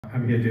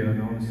I'm here to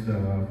announce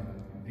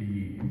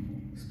the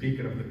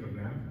speaker of the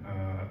program,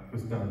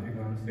 Ustaad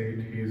Imran Sait.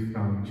 He is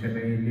from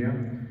Chennai, India,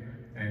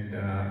 and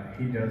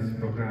he does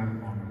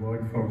program on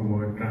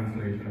word-for-word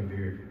translation of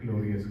the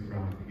glorious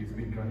Qur'an. He's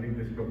been running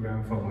this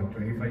program for about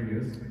 25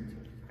 years,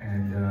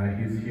 and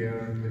he's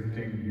here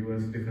visiting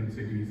US, different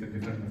cities and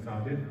different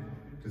masajid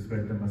to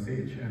spread the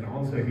message. And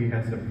also he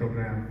has a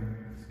program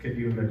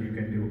schedule that you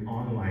can do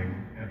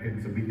online.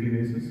 It's a weekly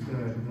basis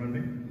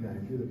running. Yeah,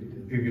 I'll give the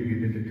details. You can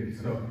give the details.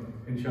 So,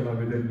 inshallah,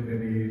 within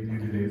any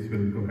delays,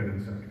 we'll go ahead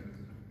and start.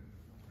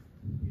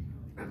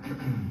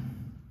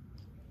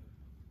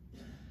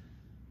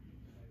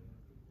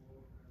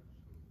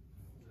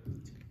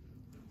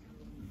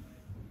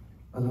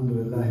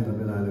 Alhamdulillahi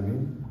Rabbil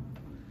Alameen.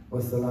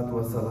 Wassalatu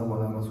wassalamu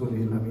ala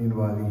rasulihil ameen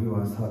wa alihi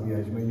wa ashabihi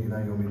ajmain ila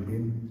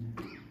yawmiddin.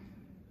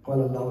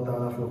 Qala Allah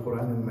Ta'ala fil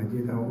Qur'an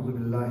al-Majid, a'udhu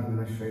billahi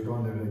minash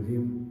shaitanir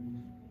rajim.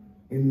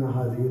 Inna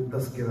hadhihi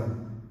tazkira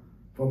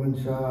faman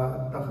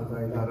sha'a ittakhadha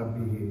ila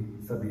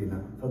rabbihi sabila.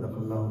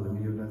 Sadaqallahu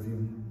al-aliyyul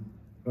azim.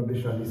 Rabbi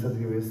shrah li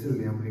sadri wa yassir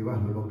li amri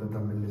wahlul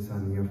 'uqdatam min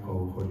lisani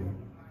yafqahu qawli.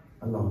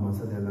 Allahumma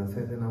salli ala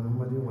sayyidina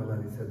Muhammadin wa ala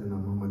ali sayyidina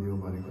Muhammadin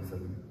wa barik wa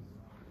sallim.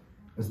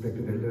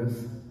 Respected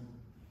elders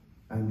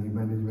and the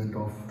management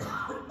of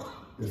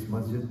this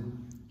masjid,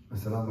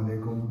 Assalamu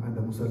alaikum, and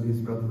the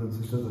Musallis, brothers and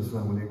sisters,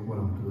 Assalamu alaikum wa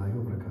rahmatullahi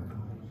wa barakatuh.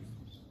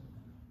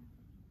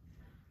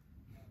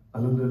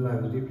 Alhamdulillah, I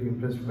was deeply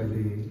impressed by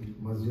the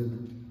masjid,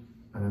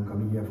 and I'm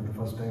coming here for the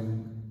first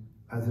time,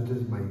 as it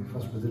is my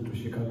first visit to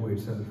Chicago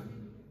itself.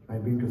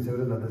 I've been to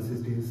several other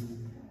cities,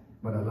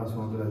 but Allah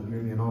subhanahu wa ta'ala has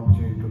given me an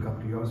opportunity to come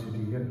to your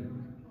city here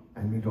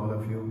and meet all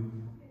of you.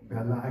 May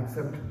Allah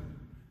accept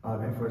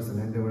our efforts and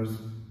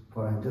endeavors,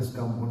 for I have just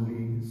come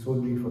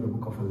solely for the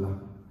Book of Allah,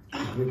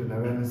 to create an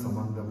awareness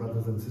among the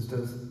brothers and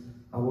sisters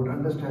about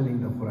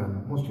understanding the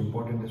Quran. Most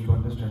important is to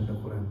understand the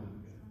Quran.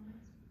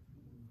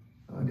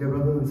 Dear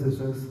brothers and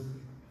sisters,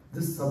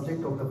 this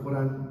subject of the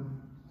Quran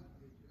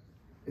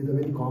is a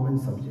very common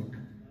subject.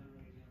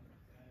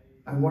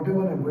 And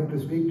whatever I'm going to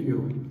speak to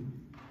you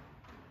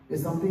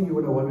is something you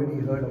would have already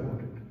heard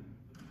about it.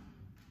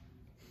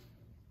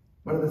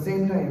 But at the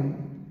same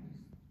time,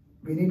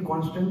 we need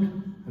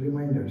constant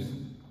reminders.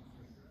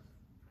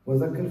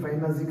 وَذَكِّرْ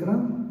فَإِنَّ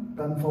الذِّكْرَ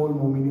تَنْفَعُ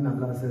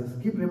الْمُؤْمِنِينَ, Allah says.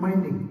 Keep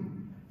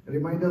reminding.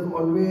 Reminders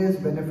always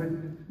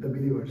benefit the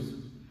believers.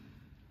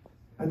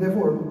 And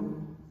therefore,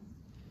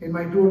 in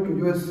my tour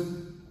to US,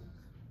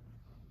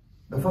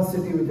 the first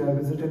city which I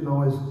visited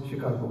now is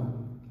Chicago.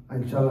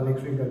 And inshallah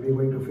next week I'll be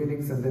going to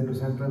Phoenix, and then to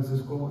San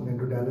Francisco, and then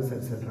to Dallas,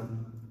 etc.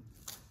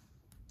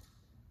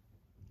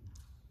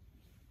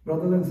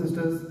 Brothers and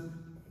sisters,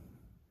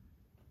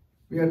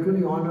 we are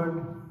truly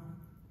honored,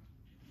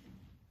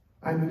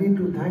 and we need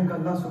to thank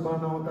Allah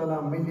subhanahu wa ta'ala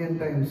a million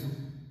times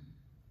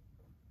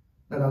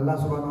that Allah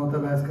subhanahu wa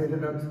ta'ala has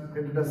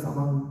created us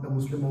among the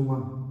Muslim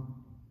Ummah.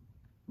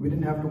 We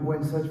didn't have to go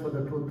and search for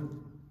the truth.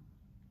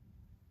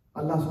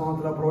 Allah subhanahu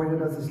wa ta'ala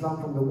provided us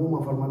Islam from the womb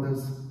of our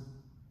mothers.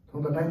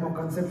 From the time of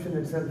conception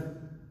itself,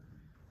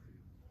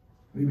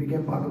 we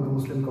became part of the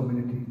Muslim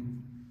community.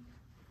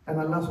 And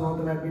Allah subhanahu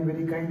wa ta'ala had been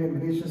very kind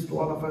and gracious to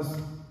all of us,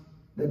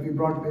 that we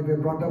were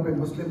brought up in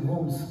Muslim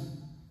homes,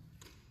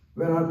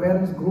 where our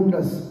parents groomed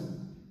us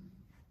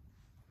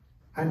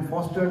and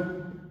fostered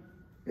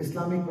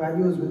Islamic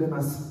values within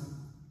us,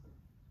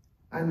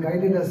 and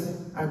guided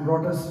us and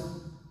brought us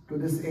to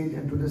this age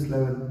and to this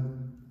level.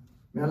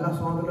 May Allah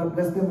subhanahu wa ta'ala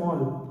bless them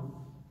all.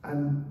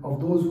 And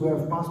of those who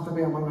have passed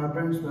away among our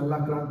parents, may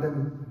Allah grant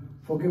them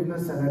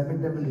forgiveness and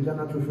admit them into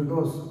Jannatul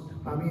Firdaus.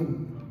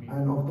 Ameen.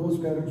 And of those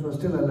parents who are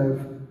still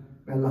alive,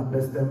 may Allah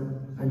bless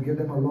them and give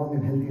them a long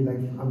and healthy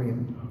life.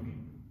 Ameen.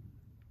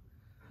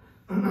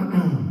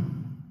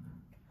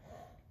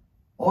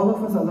 All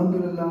of us,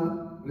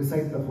 alhamdulillah,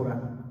 recite the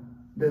Quran.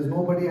 There's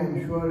nobody,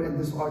 I'm sure, in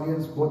this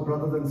audience, both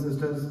brothers and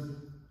sisters,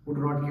 who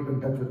do not keep in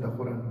touch with the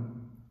Quran.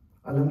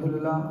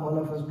 Alhamdulillah, all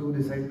of us do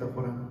recite the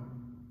Quran.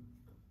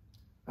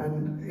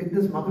 And in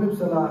this Maghrib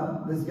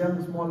Salah, this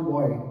young small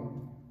boy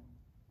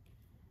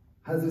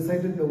has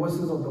recited the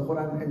verses of the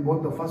Quran in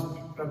both the first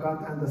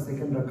rakat and the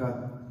second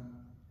rakat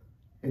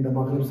in the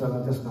Maghrib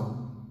Salah just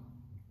now.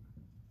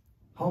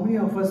 How many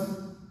of us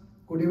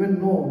could even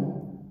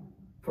know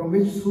from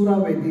which surah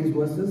were these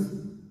verses?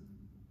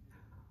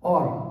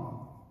 Or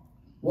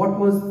what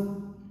was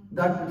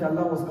that which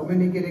Allah was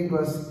communicating to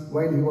us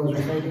while He was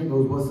reciting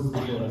those verses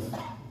before us?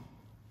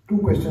 Two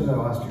questions I've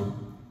asked you.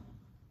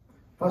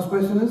 First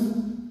question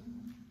is,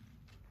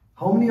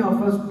 how many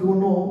of us do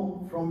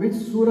know from which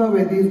surah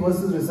were these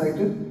verses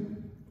recited?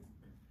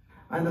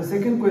 And the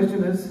second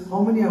question is,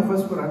 how many of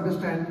us could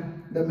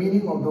understand the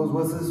meaning of those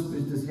verses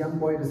which this young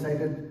boy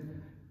recited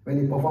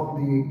when he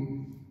performed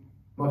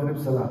the Maghrib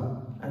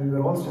Salah, and we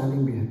were all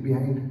standing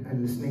behind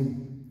and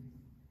listening?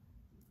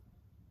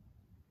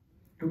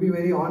 To be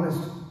very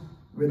honest,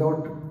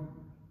 without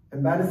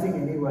embarrassing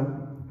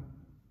anyone,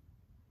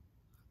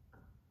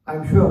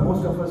 I'm sure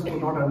most of us could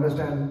not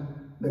understand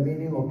the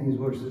meaning of these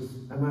verses.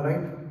 Am I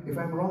right? If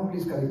I'm wrong,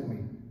 please correct me.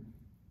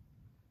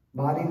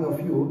 Barring a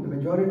few, the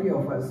majority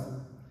of us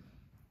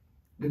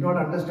did not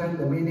understand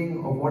the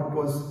meaning of what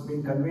was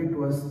being conveyed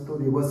to us through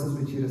the verses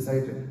which he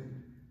recited.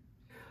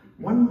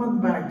 1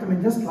 month back,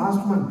 just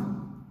last month,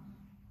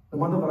 the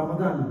month of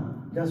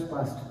Ramadan just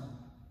passed.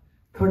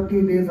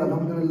 30 days,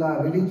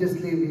 alhamdulillah,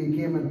 religiously we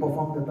came and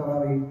performed the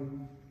Taraweeh.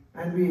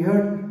 And we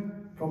heard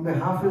from the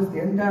Hafiz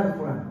the entire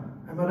Quran.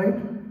 Am I right?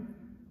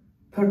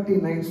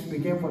 30 nights we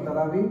came for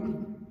Taraweeh.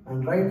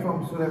 And right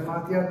from Surah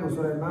Fatiha to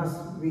Surah Nas,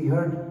 we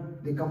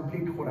heard the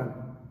complete Quran.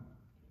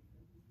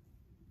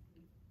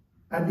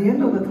 At the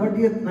end of the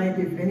 30th night,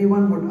 if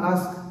anyone would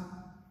ask,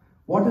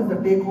 what is the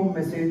take-home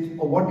message,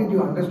 or what did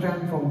you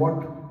understand from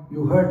what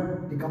you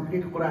heard, the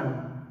complete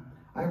Quran?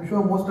 I'm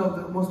sure most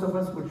of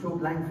us would show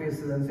blank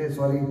faces and say,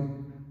 sorry,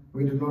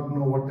 we did not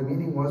know what the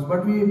meaning was,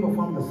 but we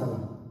performed the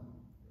Salah.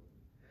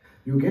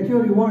 You get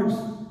your rewards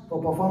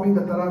for performing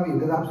the Taraweeh.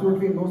 There's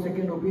absolutely no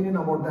second opinion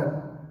about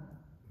that.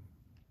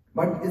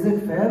 But is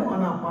it fair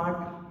on our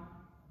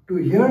part to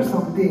hear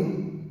something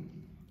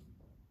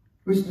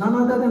which none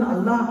other than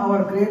Allah,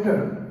 our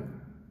Creator,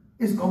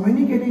 is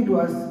communicating to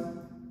us,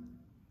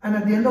 and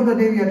at the end of the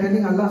day we are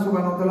telling Allah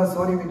subhanahu wa ta'ala,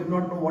 sorry, we did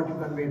not know what you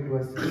conveyed to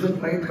us? Is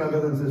it right,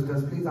 brothers and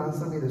sisters? Please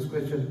answer me this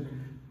question.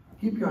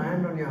 Keep your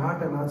hand on your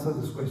heart and answer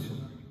this question.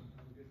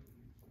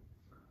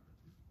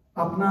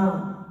 अपना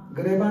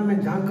गिरेबान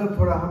में जानकर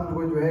थोड़ा हम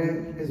लोग जो है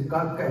इस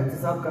बात का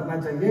एहतिसाब करना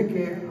चाहिए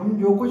कि हम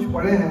जो कुछ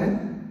पढ़े हैं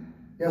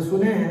या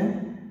सुने हैं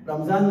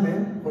रमजान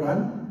में कुरान,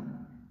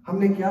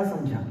 हमने क्या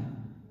समझा?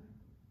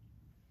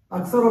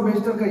 अक्सर और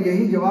बेशतर का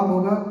यही जवाब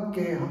होगा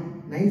कि हम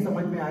नहीं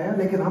समझ में आया,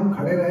 लेकिन हम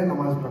खड़े रहे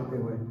नमाज पढ़ते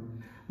हुए।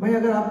 मैं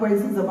अगर आपको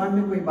ऐसी जबान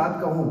में कोई बात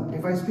कहूँ,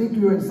 if I speak to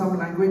you in some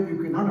language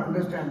you cannot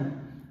understand,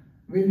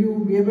 will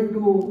you be able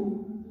to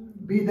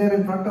be there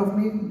in front of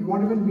me? You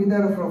won't even be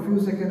there for a few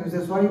seconds. You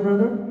say, sorry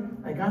brother,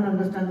 I can't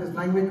understand this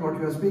language, what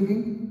you are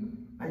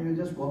speaking, and you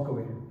just walk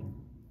away.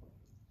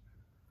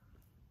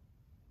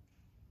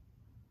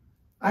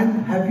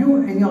 And have you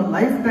in your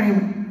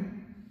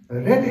lifetime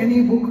read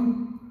any book?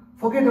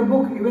 Forget a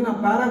book, even a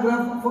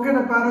paragraph, forget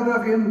a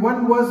paragraph in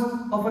one verse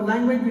of a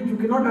language which you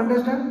cannot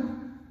understand.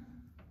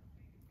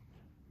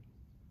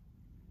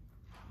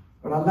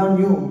 But Allah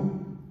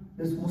knew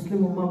this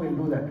Muslim Ummah will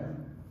do that.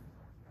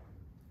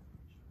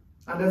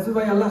 And that's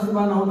why Allah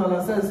subhanahu wa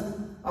ta'ala says,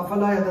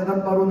 أَفَلَا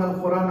يَتَدَبَّرُونَ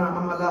الْقُرْآنَ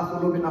أَمْ عَلَىٰ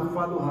قُلُوبٍ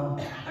أَقْفَالُهَا.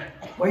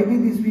 Why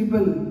did these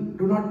people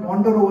do not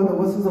ponder over the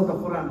verses of the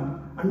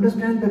Quran,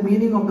 understand the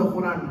meaning of the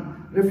Quran,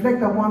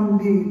 reflect upon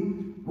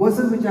the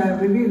verses which I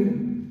have revealed?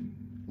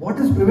 What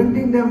is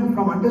preventing them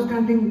from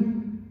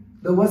understanding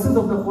the verses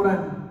of the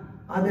Quran?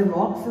 Are there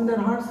locks in their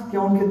hearts?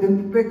 क्या उनके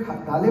दिल पे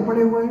ताले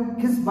पड़े हुए हैं?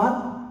 किस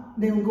बात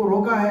ने उनको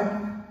रोका है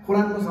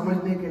कुरान को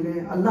समझने के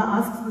लिए? Allah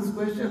asks this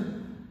question.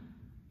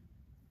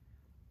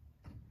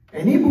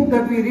 Any book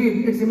that we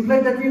read, it's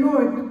implied that we know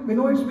it, we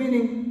know its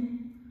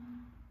meaning.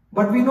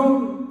 But we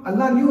know,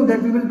 Allah knew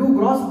that we will do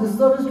gross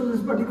disservice to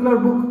this particular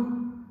book.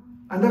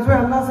 And that's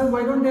why Allah says,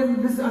 why don't they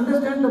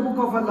understand the book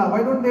of Allah?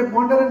 Why don't they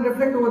ponder and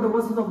reflect over the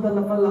verses of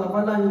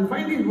Allah? You'll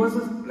find these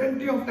verses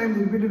plenty of times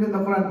repeated in the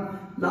Quran.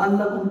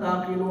 لَعَلَّكُمْ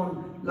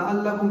تَعْقِلُونَ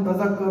لَعَلَّكُمْ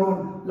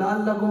تَذَكَّرُونَ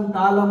لَعَلَّكُمْ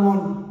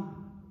تَعْلَمُونَ.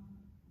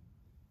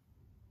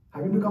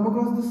 Have you come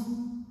across this?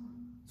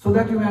 So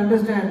that you may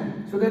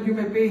understand, so that you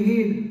may pay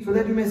heed, so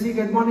that you may seek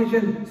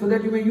admonition, so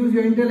that you may use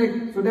your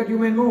intellect, so that you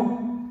may know.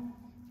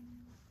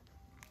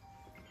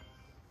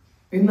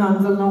 إِنَّا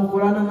أَنزَلْنَاهُ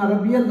قُرْآنًا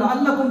عَرَبِيًّا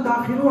لَعَلَّكُمْ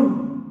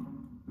تَعْقِلُونَ.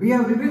 We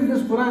have revealed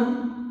this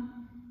Quran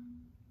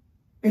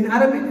in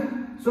Arabic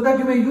so that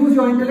you may use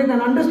your intellect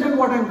and understand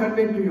what I am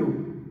conveying to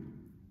you.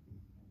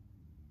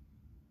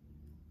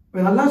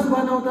 When Allah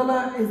subhanahu wa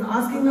ta'ala is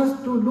asking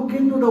us to look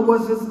into the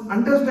verses,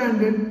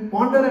 understand it,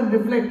 ponder and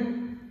reflect,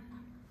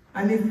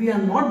 and if we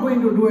are not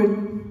going to do it,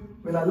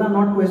 will Allah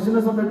not question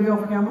us on the day of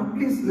Qiyamah?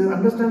 Please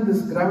understand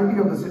this gravity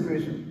of the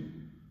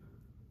situation.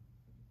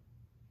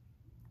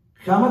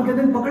 Qiyamah ke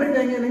din pakde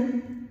jayenge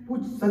nahi?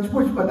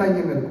 Sachmuch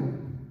bataiye mere ko.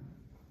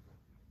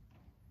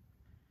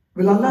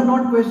 Will Allah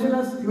not question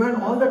us? You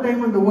had all the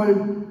time in the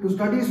world to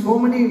study so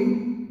many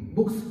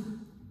books,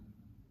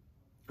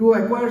 to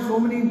acquire so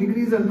many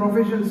degrees and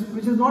professions,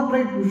 which is not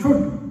right. You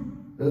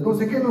should. There is no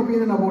second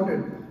opinion about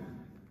it.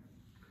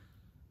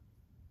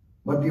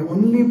 But the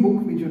only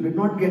book which you did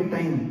not get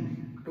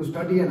time to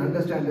study and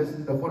understand is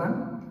the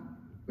Quran.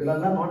 Will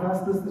Allah not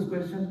ask us this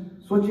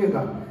question?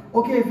 Sochiyega.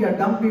 Okay, if you are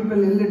dumb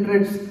people,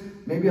 illiterates,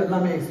 maybe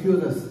Allah may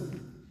excuse us.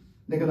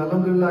 Lekin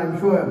alhamdulillah, I'm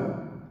sure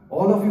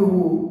all of you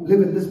who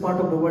live in this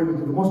part of the world, which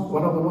is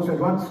one of the most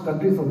advanced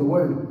countries of the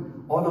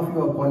world, all of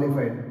you are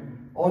qualified.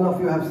 All of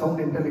you have sound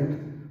intellect.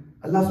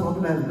 Allah subhanahu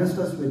wa ta'ala has blessed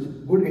us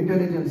with good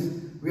intelligence.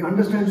 We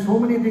understand so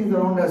many things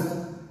around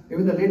us,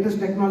 even the latest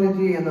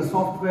technology and the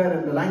software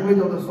and the language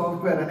of the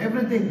software and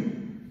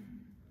everything.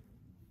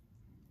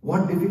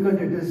 What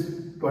difficult it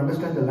is to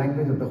understand the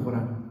language of the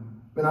Quran.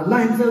 When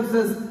Allah Himself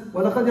says,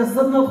 وَلَقَدْ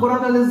يَسَّرْنَا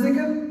الْقُرْآنَ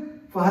لِلذِّكْرِ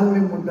فَهَلْ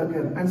مِن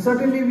مُدَّكِرٍ. And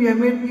certainly we have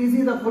made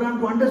easy the Quran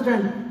to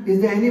understand.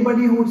 Is there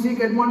anybody who would seek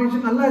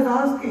admonition? Allah is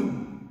asking.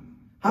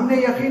 हमने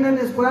यकीनन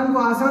इस कुरान को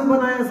आसान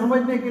बनाया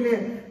समझने के लिए.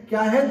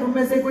 क्या है तुम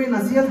में से कोई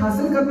नसीहत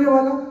हासिल करने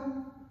वाला?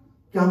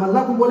 कि हम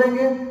अल्लाह को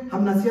बोलेंगे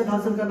हम नसीहत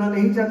हासिल करना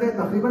नहीं चाहते,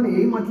 तकरीबन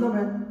यही मतलब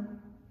है.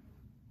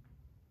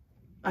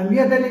 And we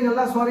are telling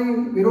Allah, sorry,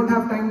 we don't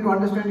have time to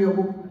understand your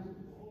book.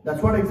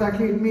 That's what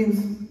exactly it means.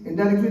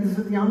 Indirectly, this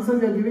is the answer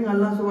we are giving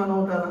Allah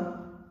subhanahu wa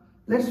ta'ala.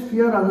 Let's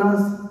fear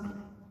Allah's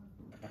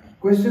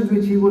questions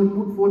which He will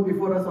put forth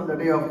before us on the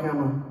day of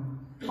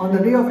Qiyamah. On the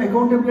day of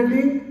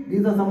accountability,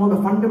 these are some of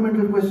the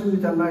fundamental questions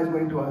which Allah is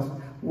going to ask.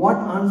 What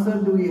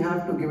answer do we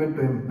have to give it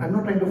to Him? I'm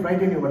not trying to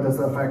frighten you, but these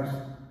are facts.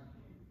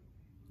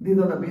 These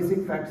are the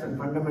basic facts and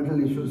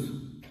fundamental issues.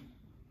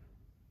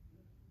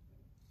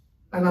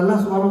 And Allah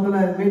subhanahu wa ta'ala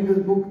has made this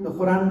book, the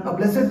Qur'an, a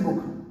blessed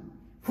book,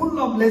 full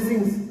of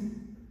blessings.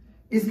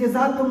 इसके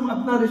साथ तुम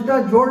अपना रिश्ता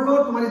जोड़ लो,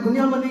 तुम्हारी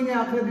दुनिया बनेंगे,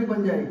 आखिरत भी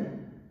बन जाएगी.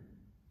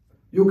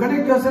 You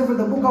connect yourself with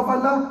the book of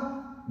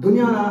Allah,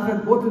 dunya and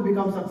akhirat both will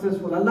become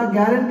successful. Allah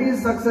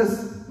guarantees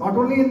success, not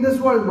only in this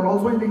world, but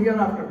also in the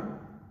hereafter.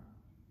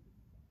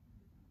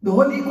 The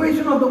whole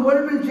equation of the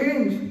world will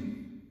change.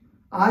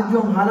 आज जो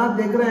हम हालात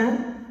देख रहे हैं,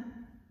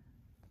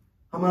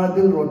 हमारा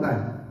दिल रोता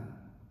है.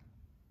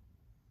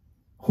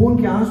 खून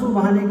के आंसू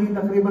बहाने की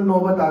तकरीबन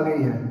नौबत आ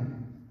गई है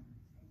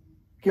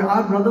कि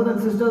our brothers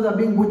and sisters are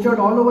being butchered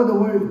all over the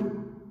world.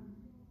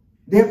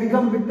 They have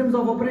become victims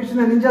of oppression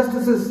and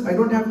injustices. I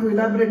don't have to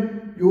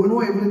elaborate. You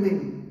know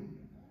everything.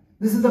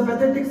 This is the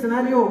pathetic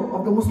scenario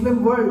of the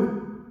Muslim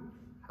world.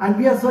 And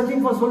we are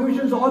searching for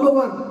solutions all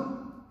over.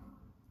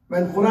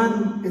 When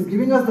Quran is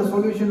giving us the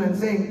solution and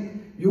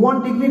saying, you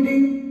want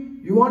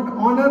dignity, you want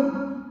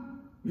honor,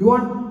 you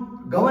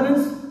want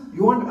governance,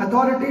 you want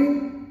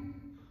authority,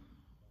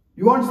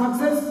 you want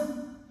success,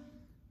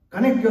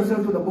 connect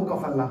yourself to the book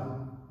of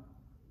Allah.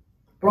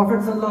 Prophet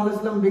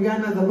ﷺ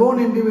began as a lone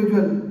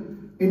individual,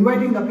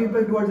 inviting the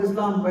people towards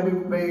Islam by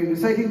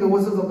reciting the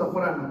verses of the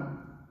Quran.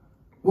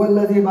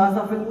 وَالَّذِي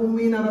بَعَثَ فِي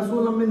الْأُمِّينَ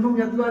رَسُولًا مِّنْهُمْ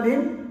يَتْلُو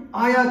عَلَيْهِمْ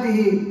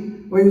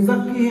آيَاتِهِ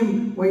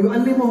وَيُزَكِّيهِمْ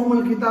وَيُعَلِّمُهُمُ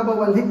الْكِتَابَ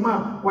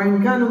وَالْحِكْمَةَ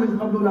وَإِنْ كَانُوا مِنْ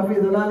قَبْلُ لَفِي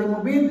ضَلَالٍ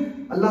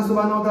مُبِينٍ. Allah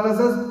subhanahu wa ta'ala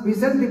says, we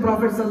sent the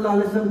Prophet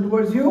ﷺ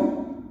towards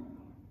you.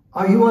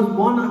 He was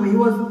born, he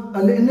was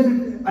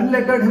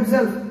unlettered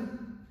himself.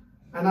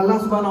 And Allah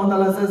subhanahu wa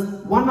ta'ala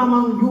says, one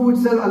among you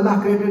itself Allah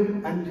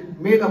created and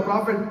made a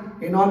prophet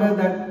in order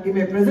that he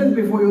may present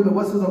before you the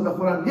verses of the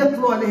Quran.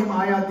 يَتْلُو عَلَيْهِمْ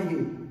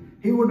آيَاتِهِ.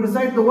 He would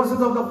recite the verses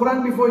of the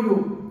Quran before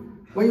you.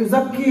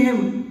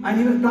 وَيُزَكِّيهِمْ. And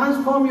he will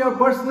transform your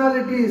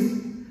personalities.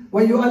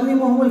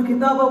 وَيُعَلِّمُهُمُ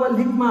الْكِتَابَ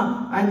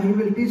وَالْحِكْمَةِ. And he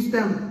will teach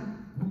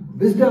them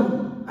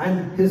wisdom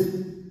and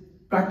his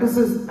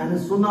practices and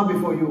his sunnah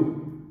before you.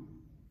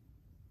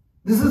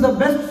 This is the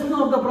best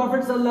sunnah of the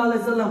Prophet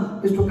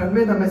ﷺ, is to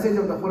convey the message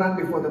of the Quran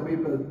before the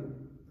people.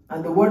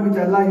 And the word which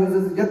Allah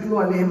uses is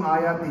Yatlu alayhim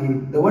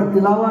ayatihi. The word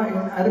tilawa in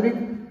Arabic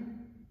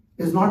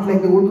is not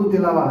like the Urdu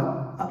tilawa.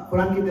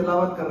 Quran की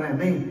तिलावत कर रहे हैं,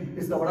 नहीं.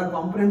 इसका बड़ा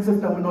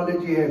comprehensive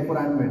terminology है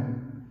कुरान में.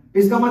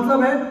 इसका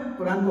मतलब है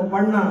कुरान को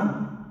पढ़ना,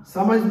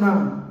 समझना,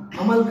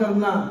 अमल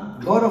करना,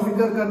 गौर और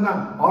फिक्र करना,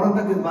 औरों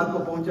तक इस बात को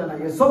पहुंचाना.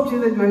 ये सब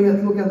चीजें जो है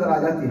यत्लू के अंदर आ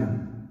जाती हैं.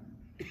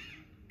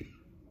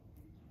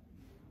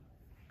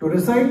 To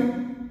recite,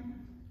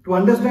 to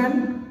understand,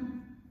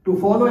 to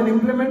follow and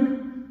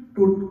implement,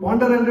 to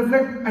ponder and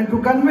reflect, and to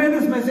convey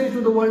this message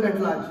to the world at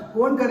large.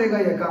 कौन करेगा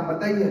ये काम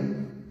बताइए?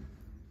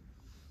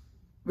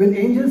 Will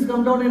angels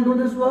come down and do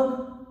this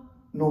work?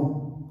 No.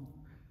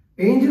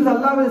 Angels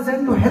Allah will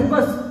send to help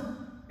us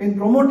in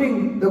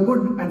promoting the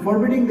good and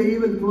forbidding the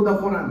evil through the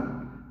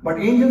Quran. But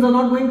angels are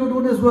not going to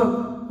do this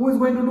work. Who is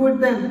going to do it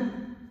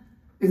then?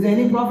 Is there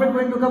any prophet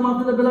going to come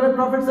after the beloved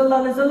Prophet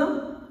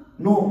ﷺ?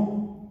 No.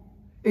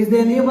 Is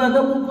there any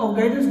other book of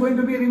guidance going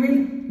to be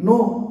revealed?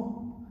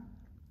 No.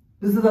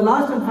 This is the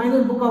last and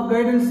final book of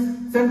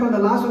guidance sent on the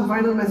last and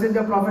final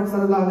messenger, Prophet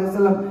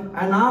ﷺ.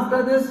 And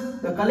after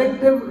this, the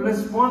collective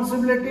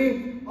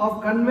responsibility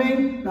of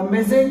conveying the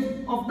message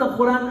of the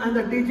Quran and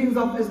the teachings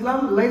of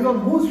Islam lies on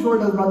whose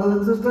shoulders, brothers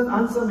and sisters?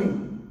 Answer me.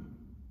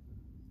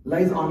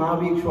 Lies on our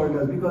weak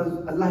shoulders,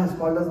 because Allah has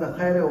called us the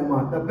Khair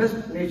Ummah, the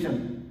best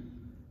nation.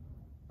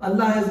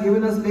 Allah has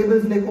given us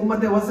labels like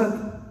Ummat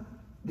Wasat,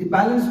 the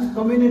balanced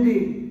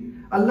community.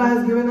 Allah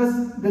has given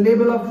us the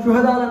label of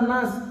Shuhada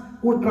al-Nas,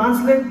 who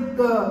translate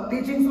the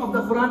teachings of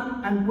the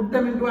Quran and put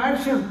them into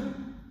action.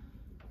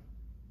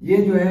 ये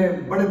जो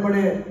है बड़े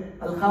बड़े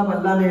अलखाब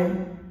अल्लाह ने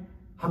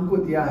हमको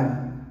दिया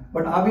है.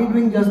 But are we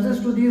doing justice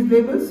to these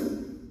labels?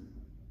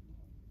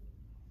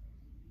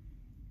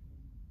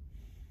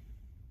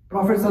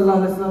 Prophet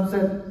ﷺ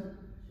said,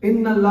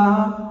 Inna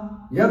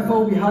Allah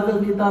yarfa'u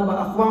bihadal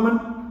kitaba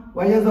aqwaman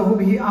wa yazahu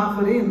bihi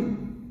akharin.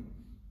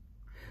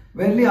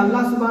 Verily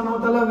Allah subhanahu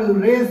wa ta'ala will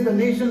raise the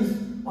nations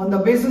on the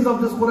basis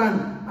of this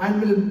Quran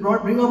and will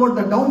bring about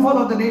the downfall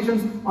of the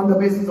nations on the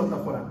basis of the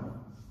Quran.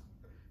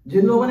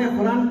 जिन लोगों ने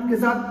कुरान के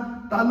साथ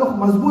ताल्लुक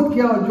मजबूत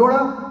किया और जोड़ा,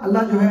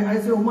 अल्लाह जो है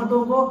ऐसे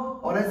उम्मतों को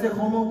और ऐसे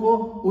कौमों को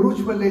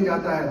उरूज पर ले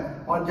जाता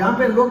है. और जहां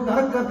पे लोग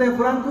तर्क करते हैं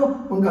कुरान को,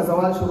 उनका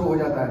जवाल शुरू हो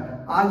जाता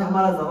है. आज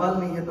हमारा जवाल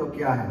नहीं है तो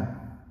क्या है?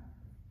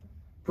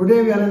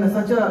 Today we are in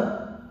such a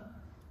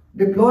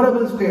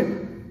deplorable state.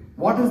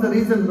 What is the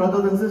reason,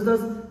 brothers and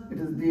sisters? It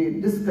is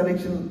the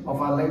disconnection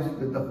of our lives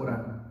with the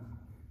Quran.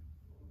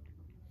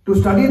 to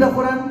study the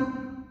Quran,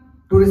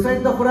 to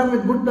recite the Quran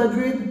with good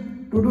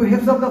tajweed, to do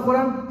hifz of the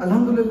Quran,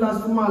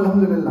 alhamdulillah, summa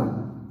alhamdulillah.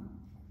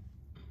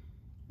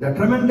 There are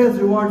tremendous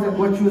rewards and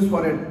virtues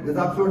for it. There's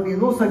absolutely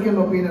no second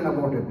opinion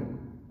about it.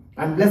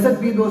 And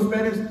blessed be those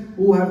parents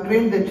who have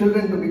trained their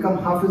children to become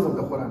hafiz of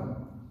the Quran.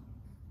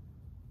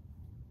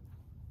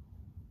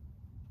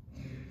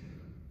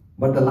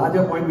 But the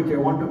larger point which I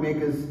want to make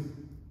is,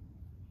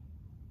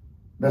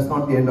 that's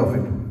not the end of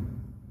it.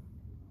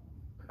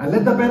 And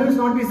let the parents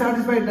not be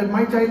satisfied that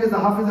my child is a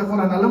hafiz of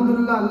Quran.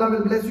 Alhamdulillah, Allah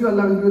will bless you,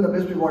 Allah will give you the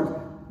best rewards.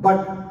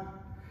 But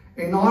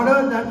in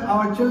order that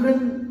our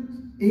children's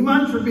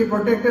iman should be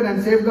protected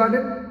and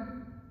safeguarded,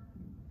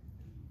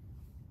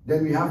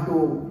 then we have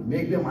to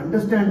make them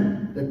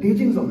understand the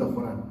teachings of the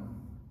Quran.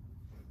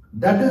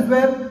 That is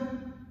where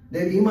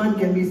their iman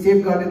can be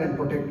safeguarded and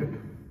protected.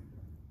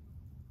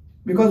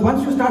 Because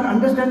once you start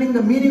understanding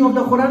the meaning of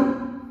the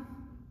Quran,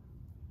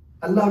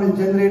 Allah will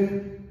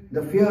generate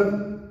the fear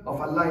of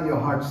Allah in your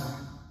hearts.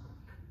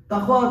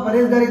 तक़वा और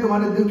परहेज़गारी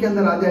तुम्हारे दिल के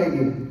अंदर आ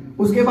जाएगी.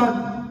 उसके बाद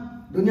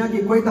दुनिया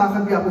की कोई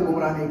ताकत भी आपको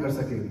गुमराह नहीं कर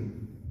सकेगी.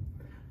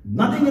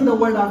 Nothing in the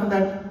world after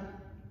that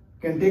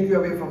can take you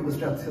away from the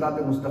Sirat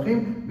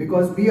al-Mustaqim,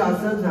 because we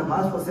ourselves have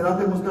asked for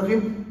Sirat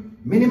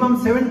al-Mustaqim minimum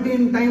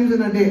 17 times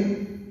in a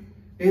day.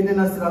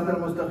 Ihdina Sirat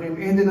al-Mustaqim,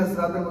 Ihdina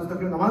Sirat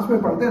al-Mustaqim. Namaz mein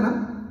padhte hai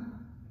na?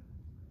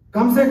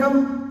 Kam se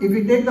kam, if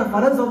we take the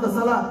farz of the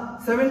Salah,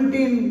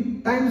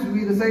 17 times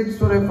we recite in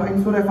Surah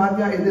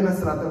Fatiha, Ihdina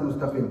Sirat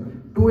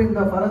al-Mustaqim. 2 in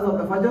the farz of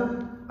the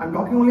Fajr. I'm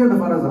talking only of the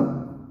farz.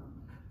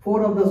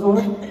 4 of the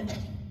Zuhr,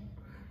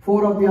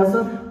 4 of the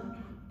Asr,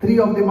 3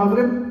 of the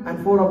Maghrib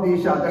and 4 of the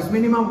Isha. That's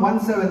minimum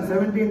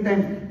 17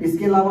 times.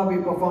 Iske alawa we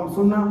perform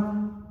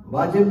Sunnah,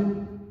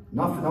 Wajib,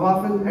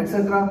 Nawafil,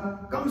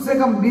 etc. Kam se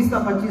kam 20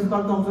 ta 25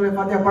 baar to hum Surah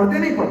Fatiha padhte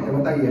nahi padhte,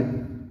 bataiye.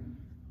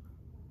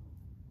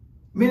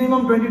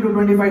 Minimum 20 to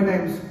 25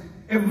 times.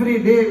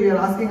 Every day we are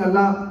asking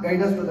Allah,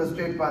 guide us to the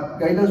straight path,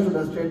 guide us to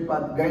the straight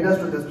path, guide us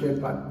to the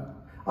straight path.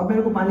 Ab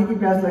mere ko pani ki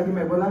pyas lagi,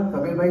 main bola,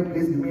 Samir bhai,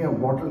 please give me a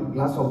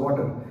glass of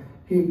water.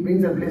 He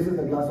brings and places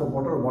a glass of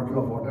water, a bottle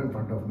of water in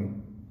front of me.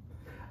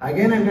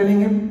 Again I'm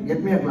telling him,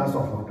 get me a glass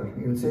of water.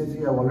 He will say, see,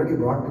 I've already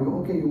brought to you.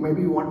 Okay,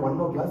 maybe you want one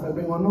more glass, I'll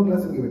bring one more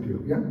glass and give it to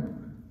you. Yeah?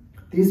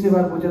 तीसरी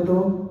बार पूछे तो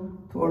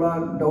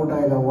थोड़ा doubt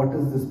आएगा, what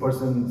is this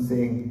person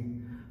saying?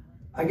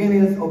 Again he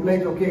is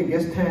obliged, okay,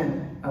 guest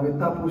हैं, अब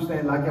इतना पूछ रहे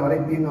हैं, लाके और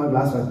एक 3 और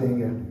ग्लास रख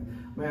देंगे.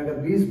 मैं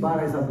अगर 20 बार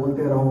ऐसा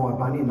बोलते रहूं और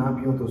पानी ना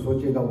पीऊं तो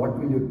सोचिएगा, what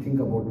will you think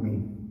about me?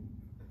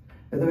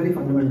 That's a very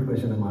fundamental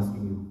question I'm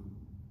asking you.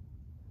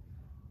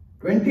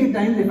 20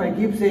 times if I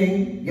keep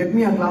saying, get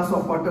me a glass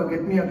of water,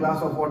 get me a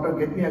glass of water,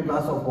 get me a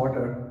glass of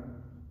water,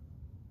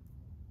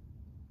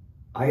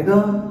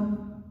 either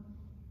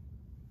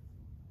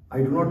I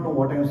do not know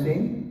what I am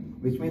saying,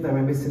 which means I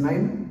may be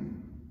senile,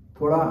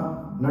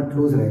 thoda nut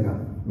loose रहेगा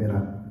मेरा,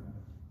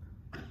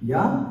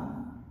 या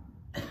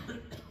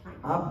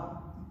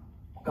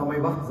आपका मैं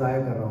वक्त ज़ाया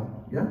कर रहा हूँ,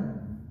 या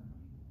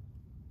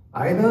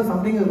either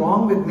something is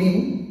wrong with me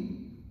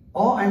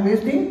or I am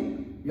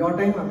wasting your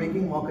time, I'm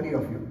making mockery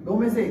of you. दो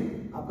में से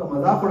आपका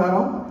मजाक उड़ा रहा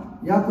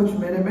हूं या कुछ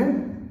मेरे में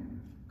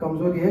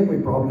कमजोरी है,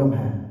 कोई प्रॉब्लम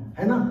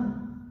है ना?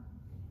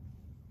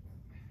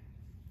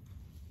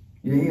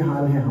 यही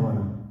हाल है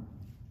हमारा.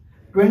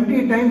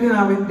 20 times in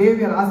a day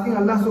we are asking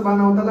Allah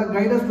subhanahu wa ta'ala,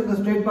 guide us to the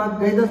straight path,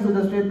 guide us to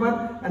the straight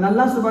path, and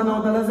Allah subhanahu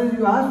wa ta'ala says,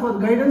 you ask for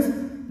guidance,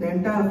 the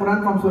entire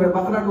Quran from Surah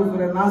Baqarah to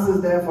Surah Nas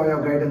is there for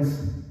your guidance.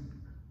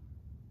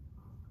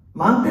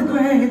 मांगते तो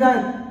हैं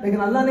हिदायत, लेकिन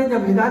अल्लाह ने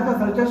जब हिदायत का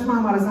सरचश्मा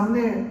हमारे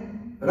सामने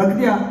रख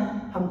दिया,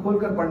 हम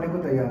खोलकर पढ़ने को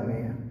तैयार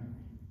नहीं है.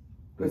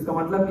 तो इसका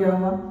मतलब क्या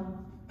हुआ?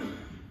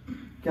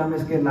 कि हम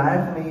इसके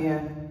लायक नहीं है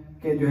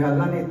कि जो है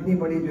अल्लाह ने इतनी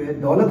बड़ी जो है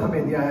दौलत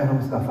हमें दिया है, हम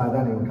इसका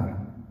फायदा नहीं उठा रहे.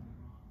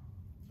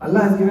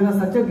 Allah has given us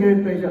such a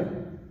great treasure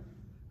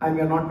and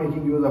we are not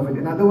making use of it.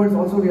 In other words,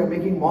 also we are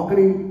making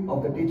mockery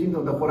of the teachings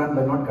of the Quran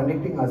by not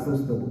connecting ourselves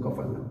to the book of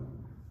Allah.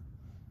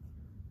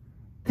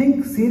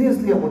 Think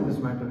seriously about this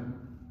matter.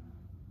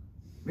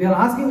 We are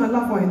asking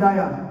Allah for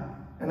hidayah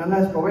and Allah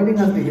is providing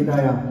us the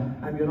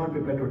hidayah and we are not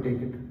prepared to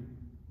take it.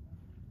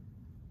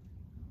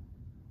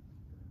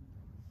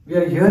 We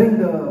are hearing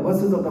the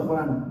verses of the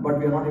Quran but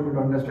we are not able to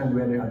understand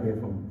where they are there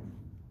from.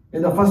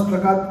 In the first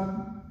rakat,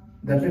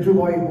 that little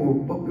boy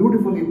who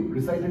beautifully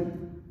recited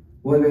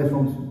were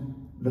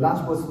from the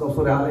last verses of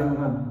Surah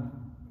Al-Imran.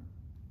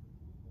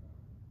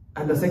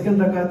 And the second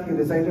rakat he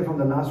recited from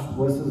the last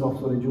verses of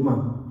Surah Jummah.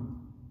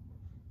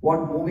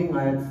 What moving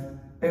ayats.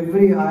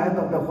 Every ayat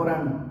of the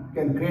Quran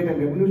can create a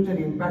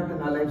revolutionary impact in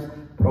our lives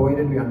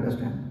provided we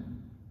understand.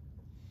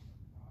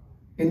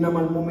 إنما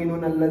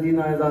المؤمنون الذين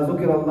إذا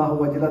ذكر الله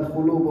وجلت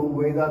قلوبهم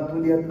وإذا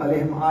تليت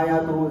عليهم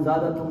آياته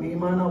زادتهم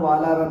إيمانا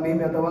وعلى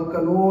ربهم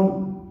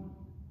يتوكلون.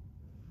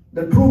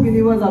 The true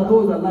believers are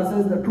those, Allah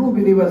says, the true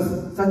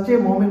believers, sache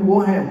moment wo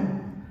hain,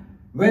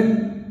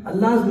 when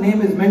Allah's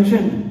name is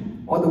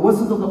mentioned or the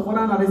verses of the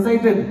Quran are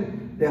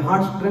recited, their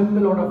hearts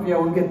tremble out of fear,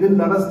 unke dil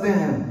laraste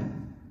hain.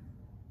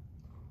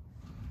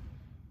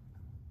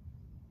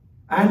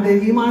 And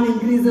their iman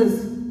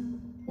increases,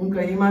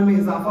 unka iman mein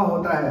izafa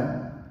hota hai.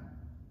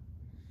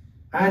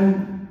 and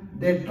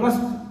their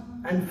trust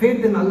and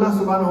faith in Allah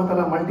subhanahu wa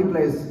ta'ala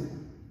multiplies.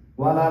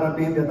 वाला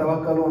रब्बिहिम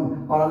यतवक्कलून,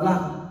 और अल्लाह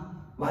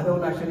वहदहु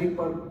ला शरीक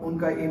पर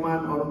उनका ईमान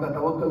और उनका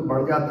तवक्कुल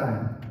बढ़ जाता है।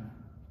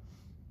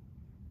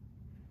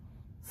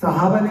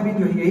 सहाबा ने भी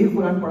जो है यही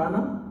कुरान पढ़ा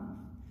ना।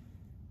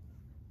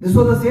 This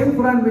was the same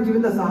Quran which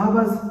even the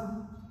Sahabas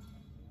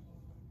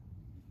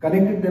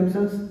connected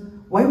themselves.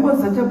 Why was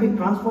such a big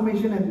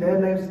transformation in their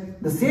lives?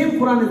 The same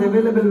Quran is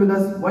available with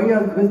us. Why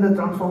is the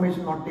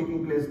transformation not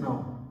taking place now?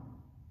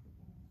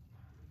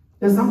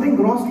 There's something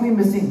grossly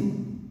missing.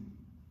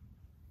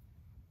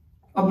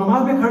 अब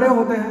नमाज में खड़े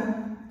होते हैं,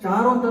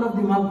 चारों तरफ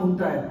दिमाग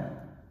घूमता है।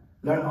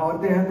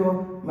 औरतें हैं तो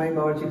मैं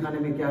बावर्ची खाने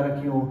में क्या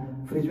रखी हूँ,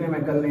 फ्रिज में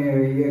मैं कल ने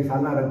ये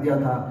सालना रख दिया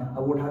था,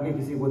 अब उठा के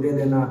किसी को दे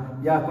देना,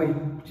 या कोई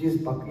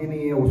चीज पकी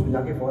नहीं है उसको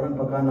जाके फौरन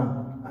पकाना।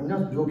 I'm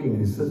just joking.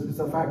 It's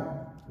a fact.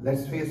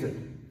 Let's face it.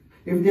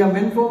 If they are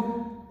meant for,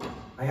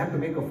 I have to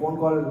make a phone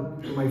call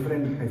to my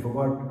friend. I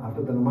forgot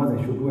after the namaz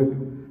I should do it.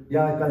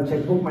 या कल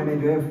chequebook मैंने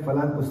जो है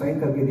फलान को sign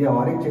करके दिया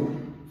और एक चेक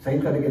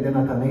साइन करके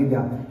देना था, नहीं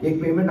दिया।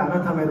 एक पेमेंट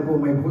आना था मेरे को,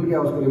 मैं भूल गया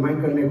उसको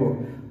रिमाइंड करने को।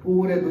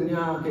 पूरे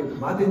दुनिया के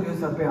बातें जो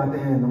सर पे आते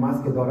हैं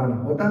नमाज के दौरान,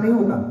 होता नहीं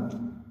होता।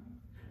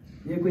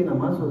 ये कोई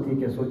नमाज होती है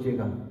क्या,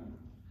 सोचिएगा।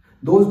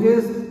 Those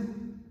days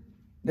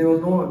there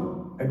was no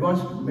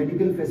advanced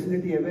medical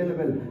facility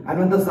available, and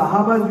when the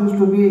Sahabas used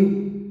to be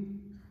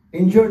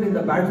injured in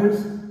the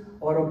battles,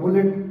 or a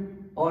bullet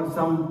or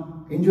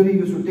some injury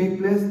used to take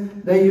place,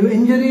 the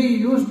injury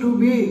used to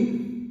be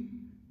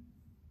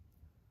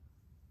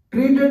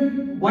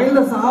treated while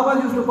the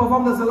Sahabas used to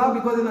perform the salah,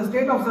 because in a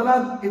state of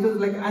salah it was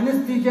like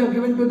anesthesia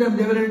given to them.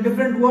 They were in a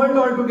different world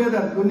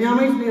altogether. दुनिया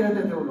में ही नहीं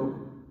रहते थे वो लोग।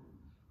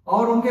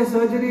 और उनके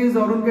surgeries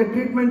और उनके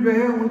ट्रीटमेंट जो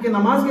है उनके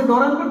नमाज के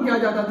दौरान पर किया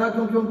जाता था,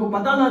 क्योंकि उनको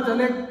पता ना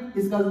चले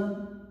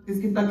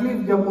इसकी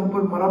तकलीफ जब उन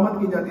पर मरम्मत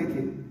की जाती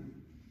थी।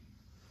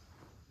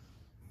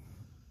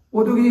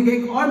 वो तो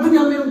एक और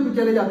दुनिया में उनको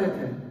चले जाते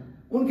थे।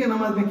 उनके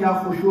नमाज में क्या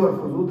खुशू और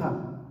खुजू था,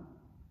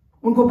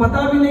 उनको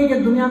पता भी नहीं कि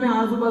दुनिया में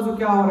आजू बाजू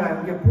क्या हो रहा है।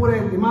 उनके पूरे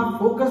दिमाग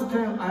फोकस्ड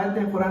है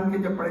आयतें कुरान के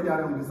जब पढ़े जा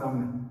रहे हैं उनके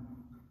सामने।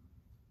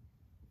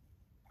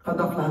 क़द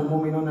अफ़लहल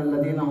मुमिनून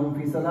अल्लज़ीना हुम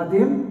फ़ी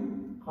सलातिहिम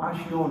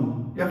ख़ाशिऊन,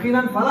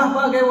 यकीनन फलाह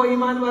पा गए वो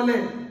ईमान वाले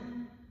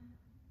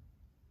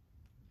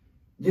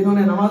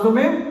जिन्होंने नमाजों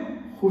में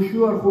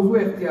खुशू और खुजू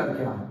इख्तियार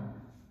किया।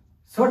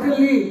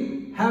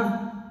 Certainly have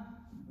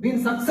been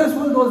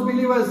successful those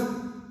believers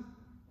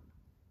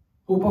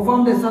who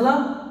perform their salah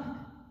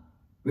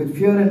with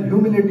fear and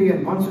humility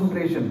and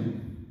concentration.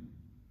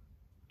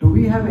 Do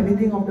we have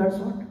anything of that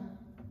sort?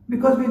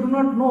 Because we do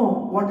not know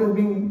what is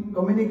being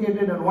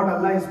communicated and what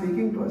Allah is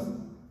speaking to us.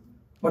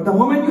 But the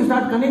moment you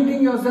start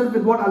connecting yourself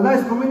with what Allah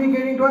is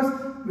communicating to us,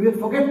 we will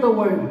forget the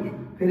world.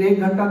 फिर 1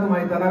 घंटा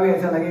तुम्हारी तरावी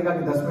ऐसा लगेगा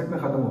कि 10 minute में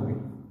खत्म होगी,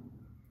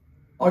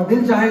 और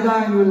दिल चाहेगा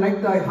and you will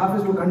like the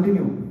hafiz to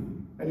continue,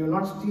 and you will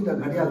not see the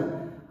घड़ियाल,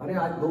 अरे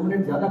आज 2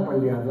 मिनट ज्यादा पढ़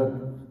लिया हजरत,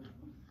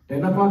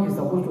 10 o'clock is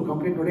supposed to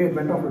complete today, it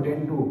went off to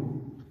 10 to,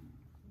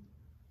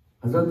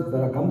 हजरत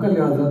जरा कम कर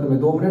लियो हजरत, तुम्हें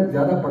 2 मिनट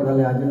ज्यादा पढ़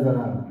डाले आज,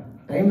 जरा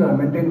टाइम जरा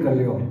मेंटेन कर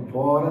लियो,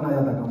 फौरन आ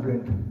जाता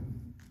कंप्लेंट।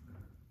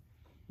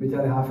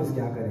 बेचारे हाफिज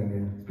क्या करेंगे,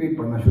 स्पीड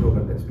पढ़ना शुरू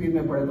करते हैं, स्पीड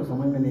में पढ़े तो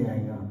समझ में नहीं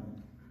आएगा।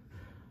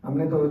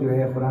 हमने तो जो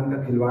है कुरान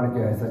का खिलवाड़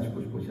किया है, सच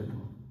कुछ पूछे तो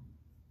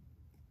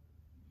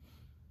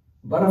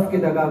बर्फ की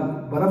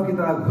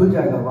तरह घुल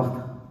जाएगा वक्त,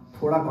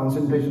 थोड़ा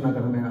कंसंट्रेशन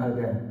अगर हमें आ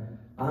जाए,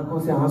 आंखों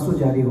से आंसू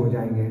जारी हो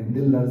जाएंगे,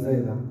 दिल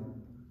लर्जेगा,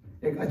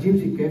 एक अजीब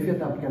सी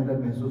कैफियत आपके अंदर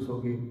महसूस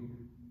होगी।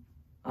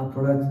 आप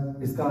थोड़ा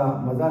इसका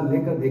मजा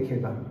लेकर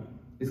देखिएगा,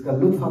 इसका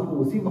लुत्फ आपको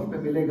उसी वक्त पे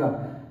मिलेगा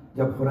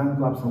जब कुरान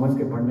को आप समझ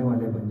के पढ़ने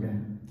वाले बन जाए।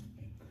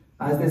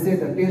 As they say,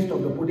 the taste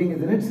of the pudding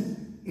is in its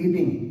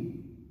eating.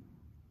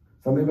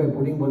 Sameer भाई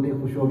पुडिंग बोलते ही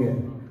खुश हो गए,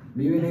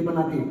 बीवी नहीं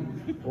बनाती,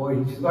 और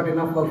she's got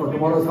enough for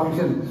tomorrow's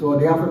function, so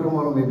day after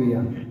tomorrow maybe,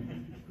 yeah.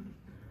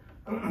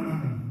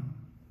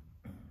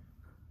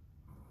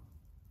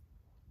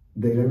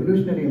 The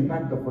revolutionary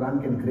impact the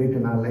Quran can create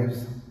in our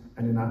lives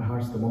and in our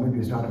hearts the moment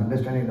we start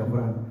understanding the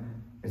Quran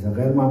is a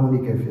ghair mamuli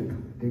kaifiyat.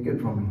 Take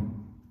it from me,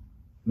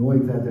 no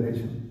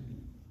exaggeration.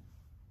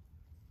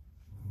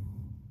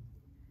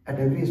 At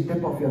every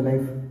step of your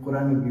life,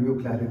 Quran will give you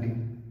clarity.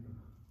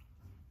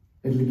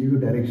 It will give you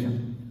direction.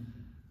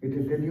 It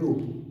will tell you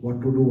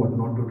what to do, what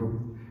not to do.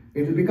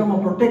 It will become a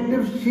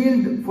protective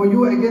shield for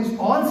you against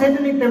all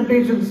satanic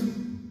temptations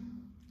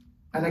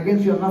and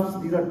against your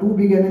nafs. These are two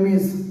big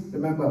enemies.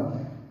 Remember,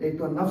 एक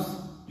तो नफ्स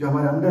जो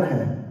हमारे अंदर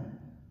है,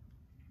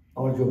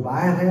 और जो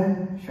बाहर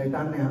है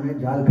शैतान ने हमें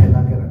जाल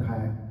फैला के रखा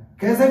है,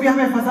 कैसे भी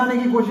हमें फंसाने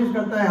की कोशिश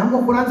करता है,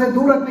 हमको कुरान से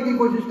दूर रखने की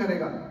कोशिश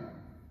करेगा।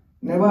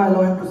 Never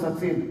allow him to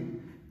succeed.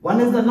 One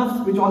is the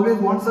nafs which always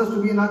wants us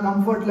to be in our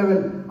comfort level.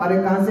 अरे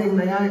कहाँ से एक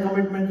नया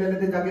कमिटमेंट ले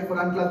लेते, जाके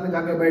कुरान क्लास में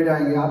जाके बैठ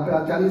जाएंगे, आप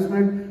 40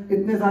 मिनट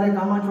इतने सारे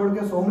काम छोड़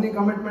के, so many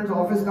commitments,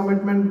 office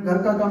commitment,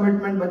 घर का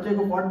कमिटमेंट, बच्चे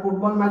को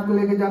फुटबॉल मैच को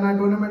लेके जाना है,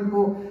 टूर्नामेंट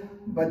को,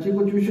 बच्चे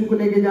को ट्यूशन को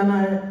लेके जाना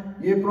है,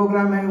 ये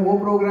प्रोग्राम है, वो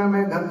प्रोग्राम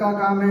है, घर का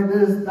काम है,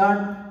 दिस दैट,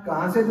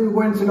 कहाँ से तू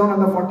गो एंड सिट डाउन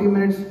अंदर 40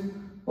 minutes,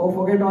 Oh,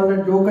 forget all that,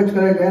 जो कच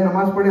करे गए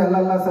नमाज पढ़े अल्लाह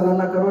अल्लाह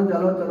सल्लल्लाह करो,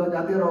 चलो चलो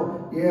जाते रहो,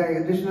 ये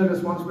एडिशनल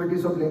रिस्पॉन्सिबिलिटी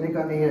सब लेने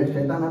का नहीं है.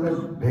 शैतान हमें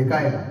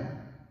भेकाएगा.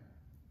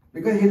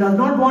 Because he does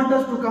not want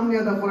us to come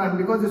near the Quran,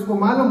 because इसको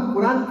मालूम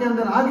कुरान के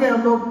अंदर आ गए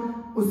हम लोग,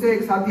 उससे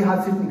एक साथी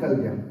हाथ से निकल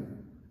गया.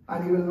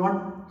 And he will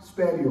not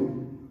spare you.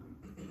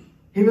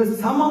 He will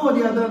somehow or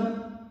the other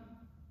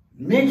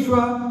make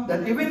sure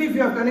that even if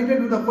you are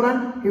connected with the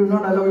Quran, he will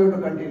not allow you to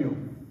continue.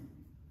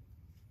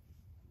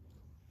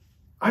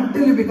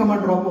 Until you become a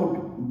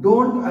dropout,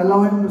 don't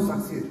allow him to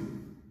succeed.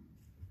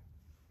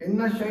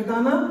 Inna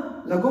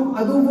shaitana lakum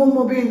aduvum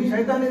mubin.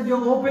 Shaitan is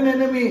your open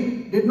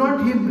enemy. Did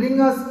not he bring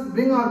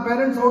our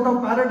parents out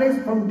of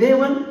paradise from day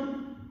one?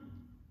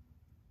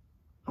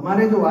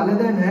 हमारे जो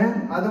वालिदैन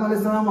हैं, आदम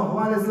अलैहिस्सलाम और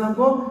हवा अलैहिस्सलाम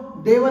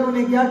को day one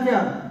उन्हें क्या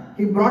किया?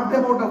 He brought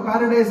them out of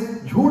paradise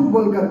झूठ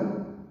बोलकर.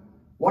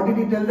 What did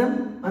he tell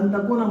them? An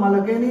takuna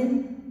malakaini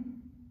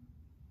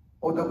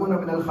aw takuna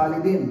min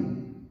al-khalidin.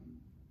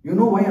 You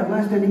know why Allah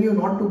is telling you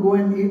not to go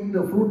and eat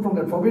the fruit from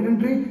the forbidden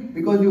tree?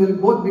 Because you will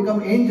both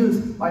become angels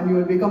and you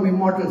will become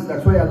immortals.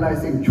 That's why Allah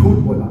is saying,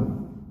 jhoot bola.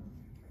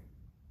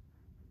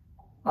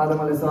 Adam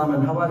alayhi salam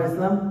and Hawa alayhi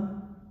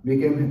salam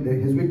became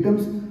his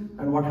victims.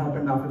 And what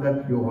happened after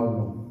that, you all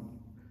know.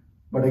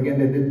 But again,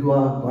 they did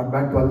dua, got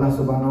back to Allah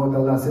subhanahu wa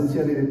ta'ala,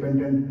 sincerely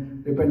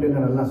repented,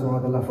 and Allah subhanahu wa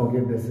ta'ala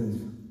forgave their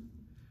sins.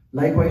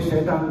 Likewise,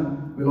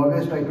 shaitan will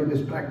always try to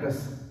distract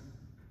us.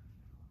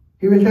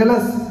 He will tell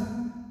us,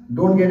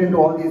 don't get into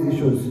all these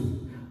issues.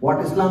 What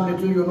Islam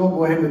little you know,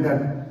 go ahead with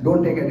that.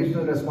 Don't take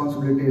additional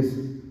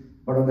responsibilities.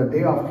 But on the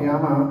day of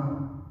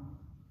Qiyamah,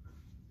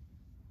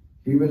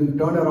 he will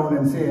turn around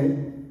and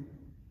say,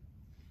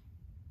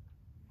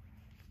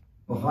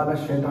 وَخَالَ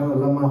الشَّيْطَانُ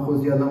لَمَّا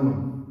خُزِيَ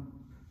لَمَّا.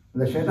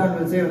 The shaitan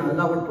will say, when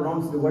Allah would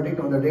pronounce the verdict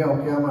on the day of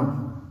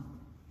Qiyamah,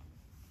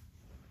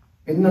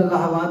 إِنَّ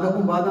اللَّهَ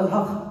وَعَدَكُمْ بَعْدَ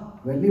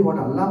الْحَقِّ. Verily, what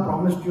Allah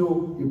promised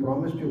you, He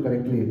promised you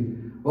correctly.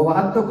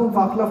 وَوَعَدْتَكُمْ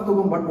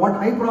فَأَخْلَفْتُكُمْ. But what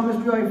I promised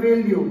you, I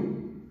failed you.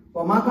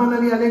 وَمَا كَانَ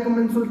لِي عَلَيْكُمْ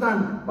مِنْ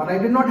سُلْطَانٍ. But I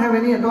did not have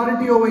any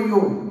authority over you.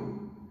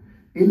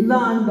 إِلَّا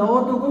أَنْ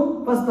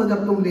دَعَوْتُكُمْ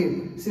فَاسْتَجَبْتُمْ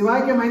لِي.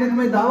 सिवाय के मैंने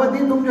तुम्हें दावत दी,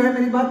 तुम जो है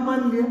मेरी बात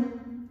मान लिया.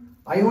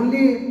 I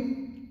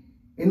only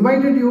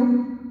invited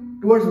you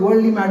towards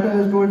worldly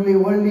matters, towards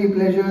worldly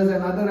pleasures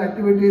and other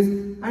activities,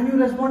 and you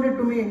responded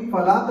to me.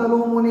 فَلَا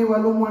تَلُومُونِي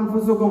وَلُومُوا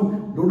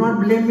أَنفُسُكُمْ. Do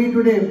not blame me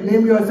today,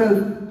 blame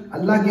yourself.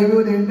 Allah gave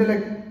you the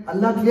intellect.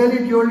 Allah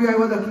clearly told you I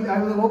was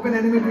an open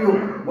enemy to you.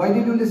 Why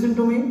did you listen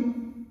to me?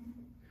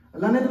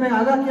 Allah ने तुम्हें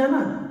आगाह किया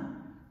ना,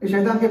 इस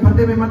शैतान के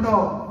फंदे में मत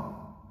आओ.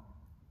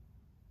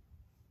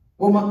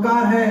 वो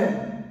मक्कार है,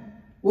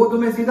 वो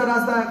तुम्हें सीधा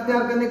रास्ता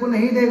अख्तियार करने को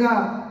नहीं देगा.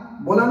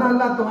 बोला ना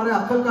अल्लाह, तुम्हारे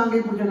अक्ल कहाँ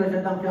गई पूछेगा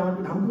शैतान क़यामत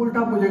में. हमको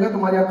उल्टा पूछेगा,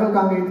 तुम्हारी अक्ल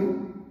कहाँ गई थी?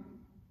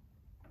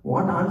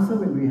 What answer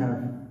will we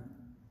have?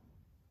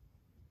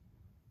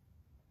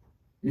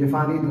 ये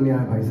फानी दुनिया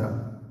है भाई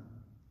साहब.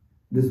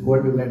 This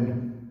world will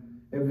end.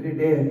 Every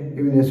day,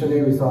 even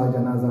yesterday we saw a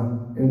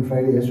janaza, even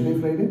Friday,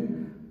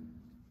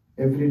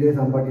 every day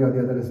somebody or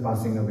the other is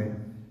passing away.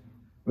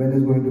 When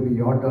is going to be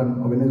your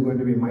turn or when is going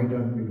to be my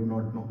turn, we do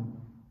not know.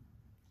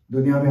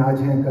 दुनिया में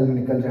आज हैं, कल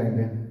निकल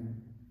जाएंगे.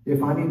 ये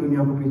फानी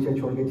दुनिया को पीछे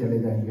छोड़ के चले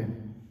जाएंगे.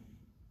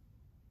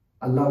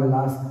 Allah will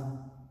ask,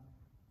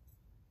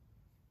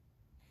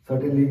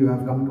 certainly you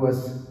have come to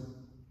us,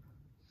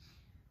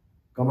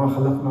 kama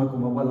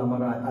khalaqnakum awwala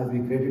marra, as we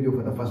created you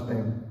for the first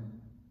time.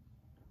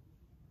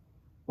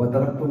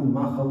 وَتَرَكْتُمْ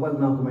مَا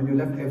خَوَّلْنَاكُمْ. And you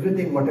left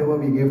everything, whatever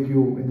we gave to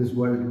you in this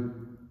world.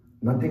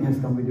 Nothing has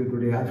come with you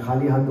today. आज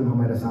खाली हाथ तुम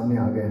हमारे सामने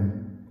आ गए हैं.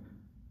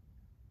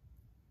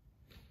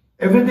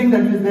 Everything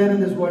that is there in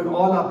this world,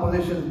 all our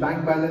possessions,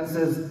 bank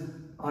balances,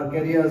 our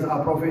careers,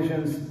 our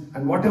professions,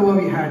 and whatever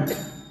we had,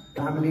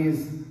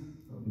 families,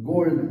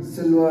 gold,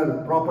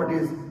 silver,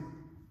 properties,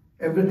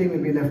 everything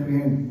will be left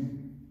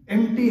behind.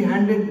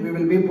 Empty-handed, we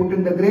will be put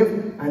in the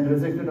grave and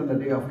resurrected on the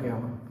day of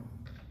Qiyamah.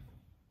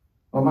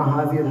 وَمَا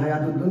هَذِهِ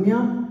الْحَيَاةُ الدُّنْيَا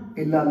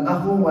إِلَّا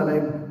لَهْوٌ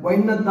وَلَعِبٌ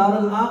وَإِنَّ الدَّارَ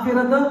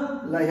الْآخِرَةَ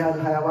لَهِيَ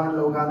الْحَيَوَانُ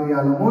لَوْ كَانُوا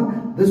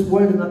يَعْلَمُونَ. This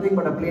world is nothing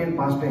but a play and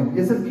pastime.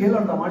 ये सिर्फ खेल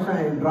और तमाशा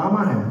है,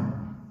 drama है.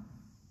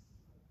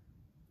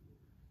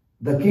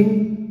 The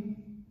king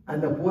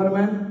and the poor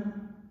man,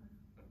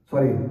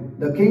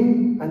 the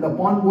king and the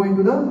pawn go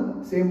into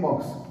the same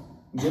box.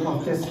 Game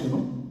of chess, you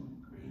know.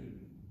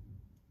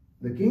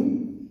 The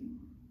king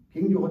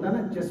जो होता है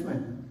ना chess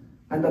man,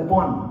 and the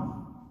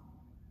pawn.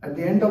 At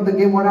the end of the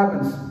game, what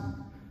happens?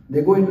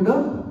 They go into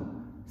the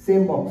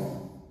same box.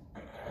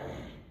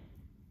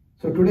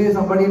 So today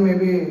somebody may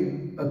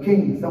be a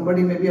king,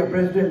 somebody may be a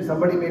president,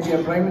 somebody may be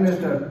a prime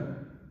minister,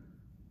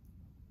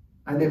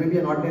 and they may be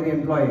an ordinary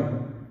employee.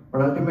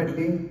 But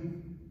ultimately,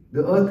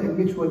 the earth in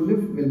which we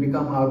live will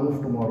become our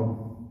roof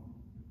tomorrow.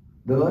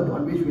 The earth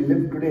on which we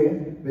live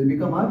today will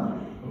become our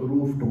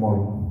roof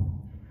tomorrow.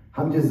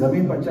 हम जिस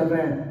जमीन पर चल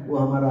रहे हैं वो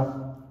हमारा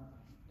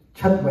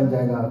छत बन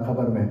जाएगा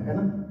खबर में, है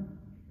ना?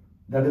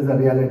 That is the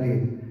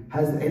reality.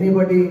 Has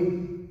anybody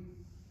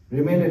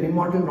remained an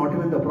immortal? Not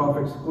even the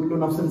prophets. Kullu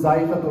nafsin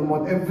za'iqatul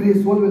maut. Every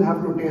soul will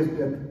have to taste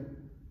death.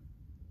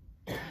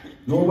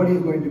 Nobody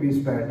is going to be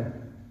spared.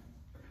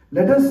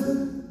 Let us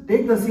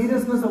take the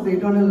seriousness of the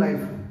eternal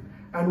life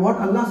and what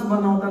Allah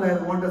subhanahu wa ta'ala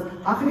has wanted us.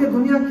 आखिर ये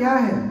दुनिया क्या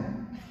है?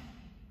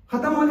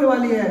 खत्म होने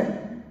वाली है,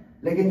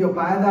 लेकिन जो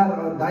पायदार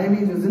और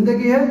दायमी जो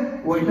जिंदगी है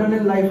वो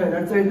eternal life है.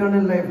 That's the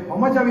eternal life. How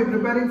much are we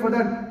preparing for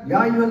that? Ya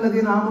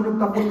ayyuhalladhina amanu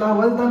taqullaha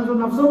wal tanzur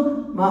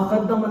nafsum ma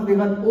qaddamat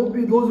lighad. Oh,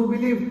 those who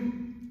believe,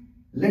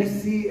 let's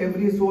see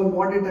every soul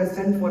what it has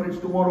sent for its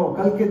tomorrow.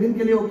 कल के दिन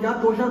के लिए वो क्या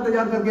तोशा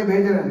तैयार करके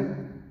भेज रहे हैं?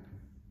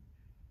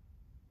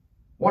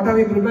 What are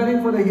we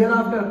preparing for the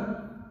hereafter?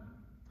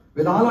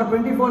 With all our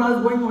 24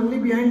 hours going only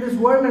behind this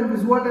world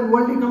and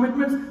worldly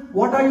commitments,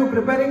 what are you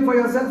preparing for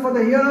yourself for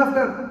the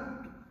hereafter,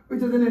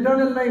 which is an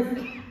eternal life?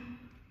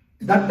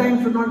 That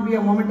time should not be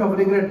a moment of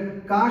regret.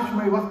 काश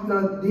मैं वक्त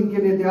दीन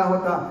के लिए दिया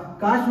होता,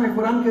 काश मैं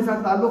कुरान के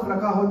साथ ताल्लुक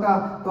रखा होता,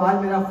 तो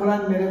आज मेरा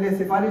कुरान मेरे लिए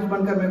सिफारिश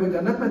बनकर मेरे को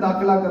जन्नत में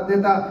दाखिला कर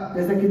देता,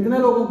 जैसे कितने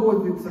लोगों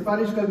को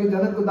सिफारिश करके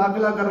जन्नत को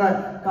दाखिला कर रहा है.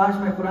 काश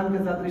मैं कुरान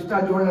के साथ रिश्ता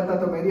जोड़ लेता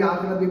तो मेरी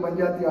आखिरत भी बन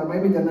जाती और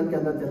मैं भी जन्नत के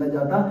अंदर चला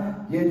जाता.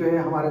 ये जो है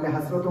हमारे लिए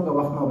हसरतों का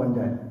वक्त ना बन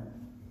जाए.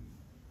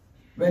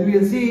 When we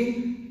will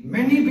see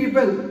many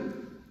people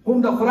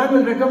whom the Quran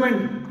will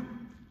recommend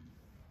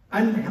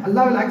and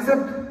Allah will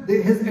accept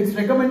its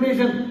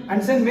recommendation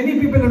and send many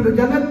people into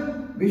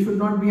Jannat, we should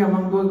not be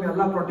among those. May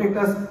Allah protect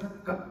us.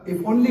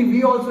 If only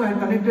we also had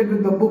connected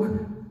with the book,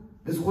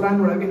 this Quran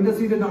would have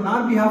interceded on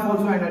our behalf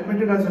also and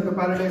admitted us into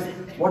paradise.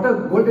 What a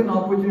golden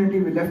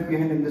opportunity we left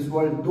behind in this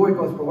world, though it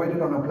was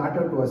provided on a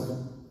platter to us.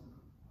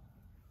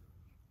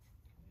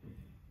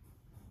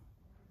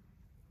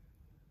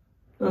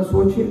 तो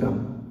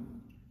सोचिएगा.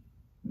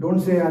 Don't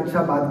say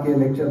अच्छा बात किया,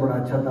 lecture बड़ा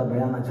अच्छा था,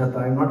 बयान अच्छा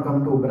था. I am not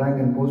come to brag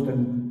and boast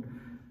and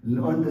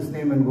earn this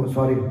name and go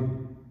sorry.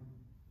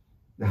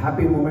 The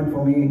happy moment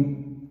for me,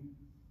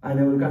 and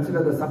I will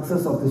consider the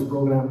success of this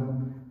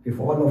program if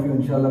all of you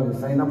inshallah will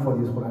sign up for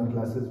these Quran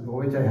classes,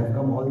 for which I have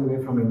come all the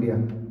way from India.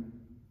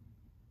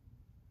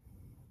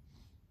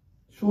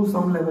 Show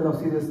some level of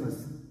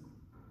seriousness.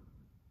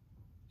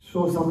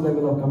 Show some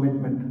level of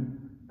commitment.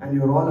 And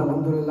you are all,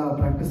 alhamdulillah,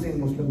 practicing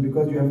Muslim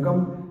because you have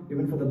come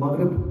even for the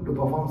Maghrib to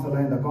perform Salah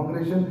in the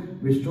congregation,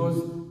 which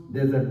shows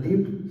there is a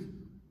deep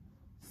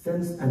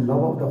sense and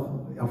love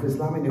of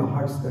Islam in your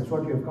hearts. That's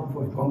what you have come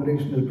for,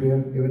 congregational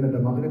prayer, even at the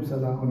Maghrib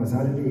Salah on a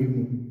Saturday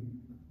evening.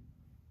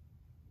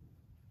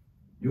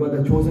 You are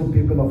the chosen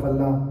people of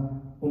Allah,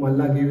 whom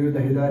Allah gave you the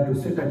hidayah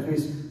to sit at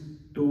least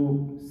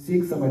to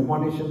seek some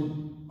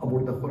admonition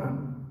about the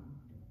Quran.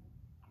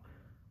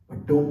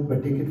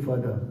 But take it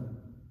further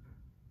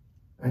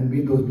and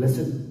be those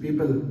blessed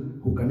people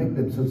who connect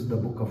themselves to the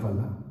book of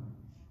Allah.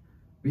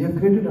 We have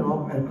created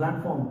a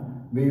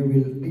platform where we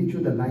will teach you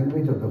the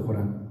language of the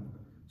Quran.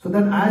 So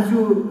that as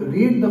you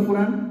read the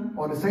Quran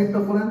or recite the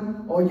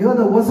Quran or hear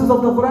the verses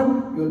of the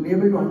Quran, you will be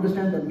able to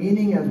understand the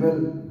meaning as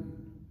well.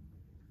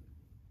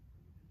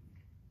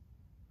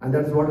 And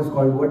that is what is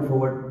called word for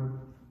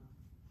word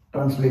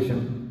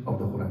translation of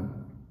the Quran.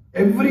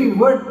 Every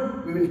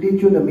word we will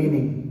teach you the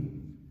meaning.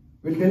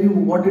 We will tell you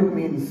what it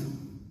means,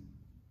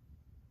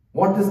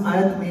 what this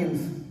ayat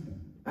means.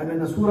 And when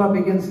the surah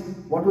begins,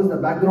 what was the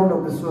background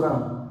of the surah?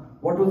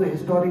 What was the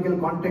historical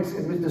context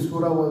in which the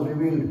surah was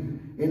revealed?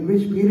 In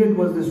which period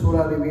was the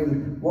surah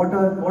revealed? What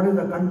is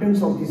the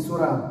contents of this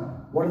surah?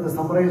 What is the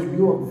summarized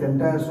view of this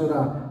entire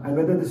surah? And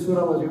whether the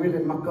surah was revealed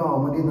in Makkah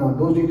or Medina,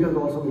 those details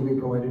also will be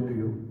provided to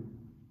you.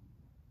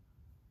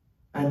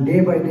 And day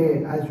by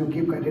day, as you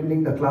keep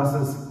attending the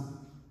classes,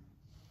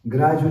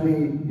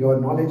 gradually your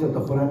knowledge of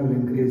the Quran will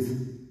increase.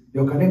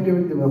 Your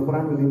connectivity with the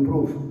Quran will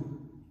improve.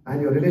 And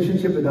your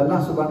relationship with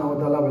Allah subhanahu wa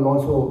ta'ala will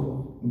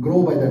also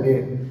grow by the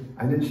day.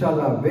 And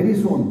inshallah, very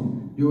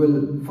soon, you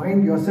will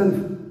find yourself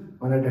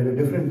at a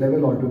different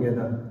level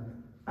altogether.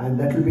 And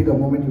that will be the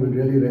moment you will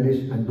really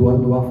relish and dua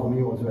for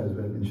me also as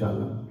well,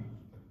 inshallah.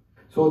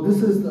 So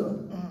this is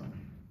the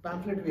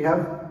pamphlet we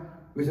have,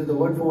 which is the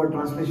word-for-word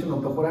translation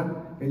of the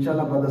Quran.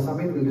 Inshallah, Brother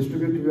Samir will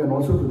distribute to you and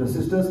also to the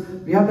sisters.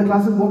 We have the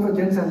classes both for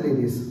gents and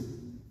ladies.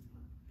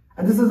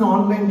 And this is an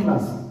online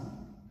class.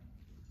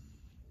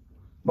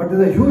 But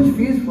there's a huge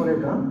fees for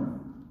it, huh?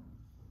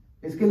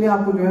 इसके लिए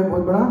आपको जो है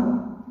बहुत बड़ा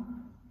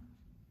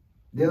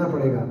देना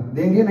पड़ेगा.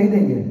 देंगे नहीं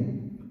देंगे?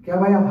 क्या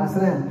भाई आप हंस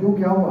रहे हैं? क्यों,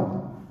 क्या हुआ?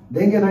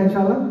 देंगे ना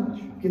इंशाल्लाह?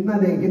 कितना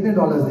देंगे? कितने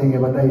डॉलर्स देंगे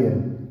बताइए?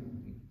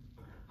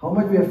 How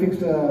much we have fixed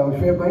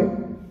Shoaib bhai?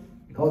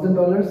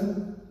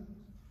 $1,000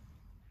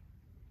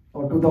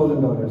 or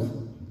 $2,000?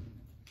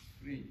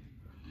 Free.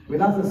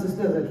 We'll ask the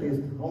sisters at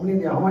least. How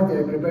much they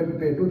are prepared to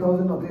pay?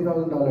 $2,000 or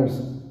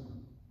 $3,000?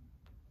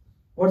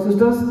 What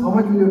sisters? How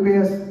much will you pay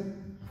us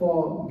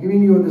for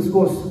giving you this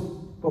course,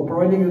 for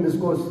providing you this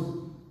course?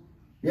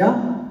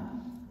 Yeah?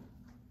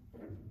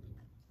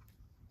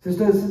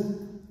 Sisters?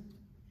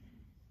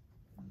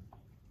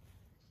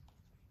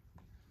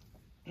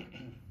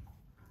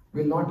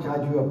 Will not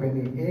charge you a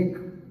penny. एक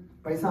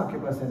पैसा आपके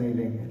पास से नहीं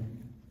लेंगे.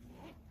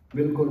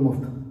 बिल्कुल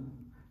मुफ्त.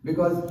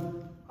 Because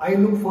I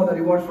look for the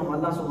rewards from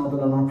Allah subhanahu wa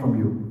ta'ala, not from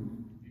you.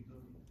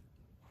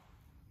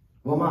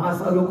 وَمَا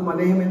أَسْأَلُكُمْ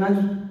عَلَيْهِ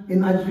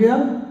مِنْ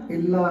أَجْرِيَ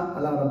إِلَّا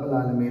عَلَى رَبِّ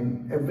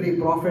الْعَالَمِينَ. Every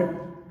prophet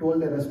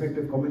told their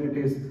respective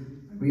communities,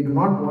 we do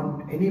not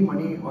want any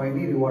money or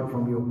any reward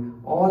from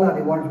you. All are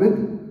rewards with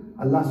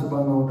Allah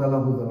subhanahu wa ta'ala,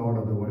 who is the Lord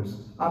of the worlds.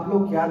 आप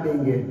लोग क्या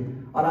देंगे?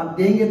 और आप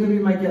देंगे तो भी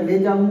मैं क्या ले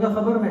जाऊंगा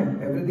खबर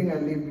में? Everything I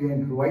leave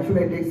behind. Why should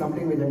I take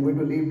something which I'm going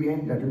to leave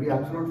behind? That will be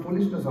absolute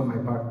foolishness on my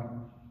part.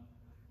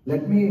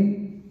 Let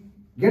me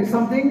get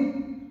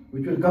something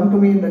which will come to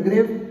me in the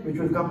grave, which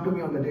will come to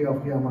me on the day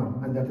of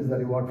Qiyamah, and that is the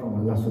reward from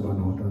Allah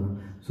subhanahu wa ta'ala.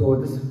 So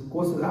this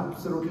course is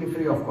absolutely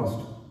free of cost.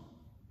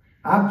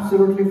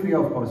 Absolutely free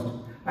of cost.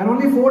 And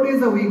only 4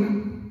 days a week.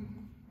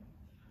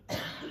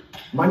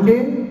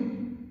 Monday,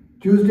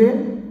 Tuesday,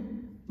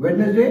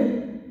 Wednesday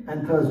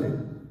and Thursday.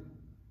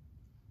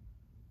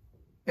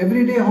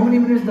 Every day, how many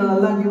minutes does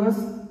Allah give us?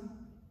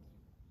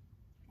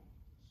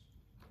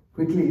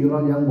 Quickly, you're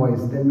all young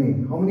boys, tell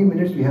me, how many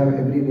minutes we have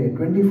every day?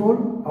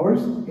 24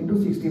 hours into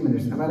 60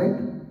 minutes, am I right?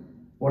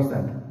 What's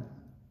that?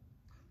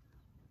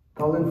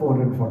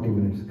 1440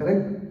 minutes,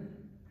 correct?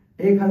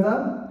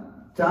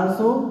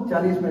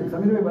 1440 minutes,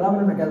 Samir bhai barabar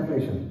hai na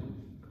calculation.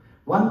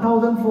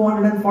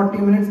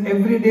 1440 minutes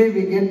every day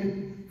we get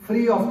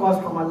free of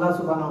cost from Allah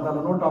subhanahu wa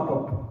ta'ala, no top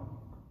up.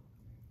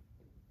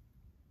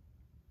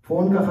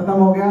 Phone ka khatam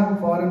ho gaya,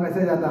 foreign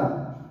message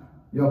aata,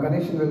 your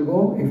connection will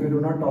go if you do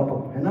not top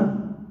up, hai na?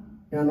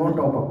 Yeah, no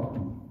top up.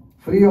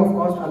 Free of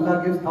cost,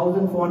 Allah gives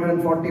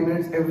 1440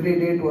 minutes every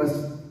day to us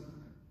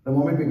the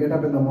moment we get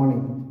up in the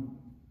morning.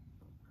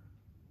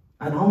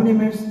 And how many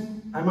minutes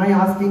am I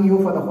asking you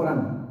for the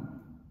Quran?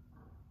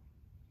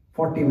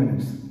 40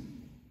 minutes.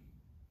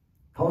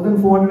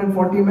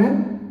 1440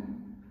 men,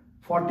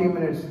 40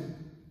 minutes.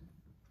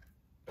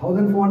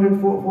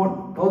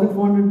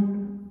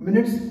 1400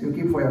 minutes you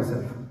keep for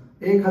yourself.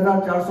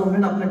 1400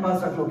 minute अपने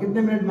पास रख लो.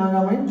 कितने minute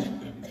मांगा भाई?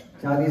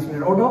 40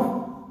 minute out of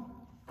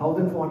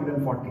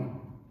 1440.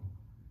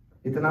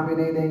 इतना भी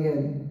नहीं देंगे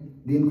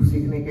दीन को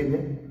सीखने के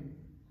लिए.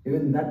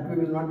 Even that we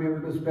will not be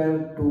able to spare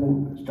to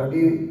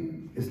study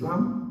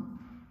Islam.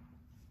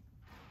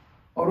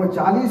 और वो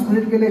 40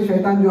 मिनट के लिए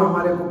शैतान जो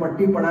हमारे को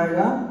पट्टी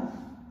पढ़ाएगा,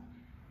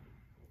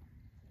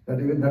 that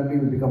even that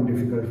will become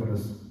difficult for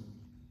us.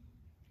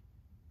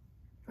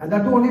 And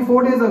that too only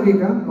 4 days a week,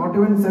 not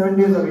even 7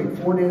 days a week,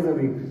 4 days a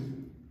week.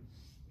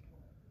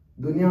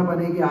 दुनिया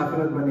बनेगी,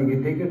 आखिरत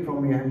बनेगी. Take it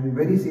from me, I am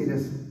very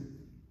serious.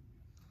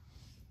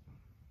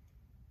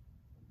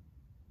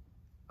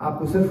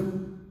 आपको सिर्फ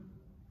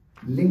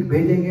link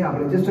भेजेंगे, आप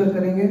register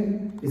करेंगे.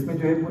 इसमें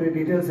जो है पूरे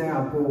डिटेल्स हैं,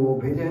 आपको वो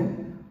भेजे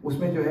हैं.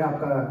 उसमें जो है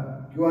आपका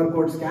QR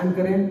कोड स्कैन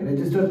करें,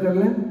 रजिस्टर कर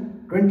लें.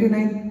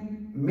 29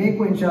 मई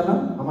को इंशाल्लाह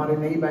हमारे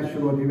नई बैच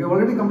शुरू होती है. We have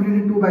already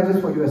completed 2 batches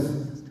for US.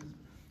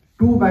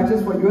 2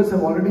 batches for US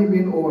have already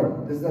been over.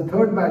 This is the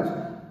 3rd batch.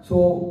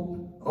 So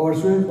our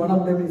students, one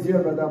of them is here,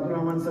 Brother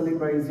Apr-2024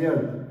 Sait is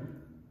here.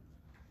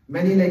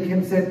 Many like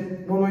him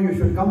said, no, you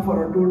should come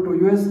for a tour to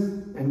US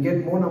and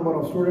get more number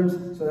of students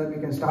so that we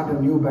can start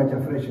a new batch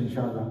afresh,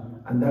 inshallah.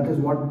 And that is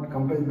what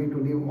compels me to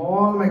leave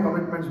all my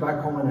commitments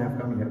back home and I have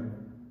come here.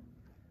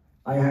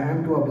 I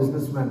am to a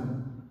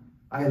businessman.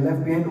 I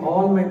left behind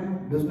all my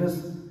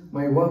business,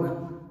 my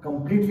work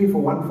completely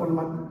for 1 full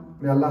month.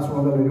 May Allah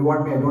subhanahu wa ta'ala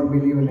reward me. I don't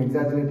believe in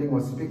exaggerating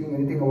or speaking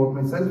anything about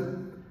myself.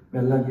 May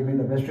Allah give me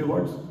the best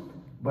rewards.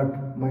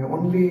 But my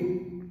only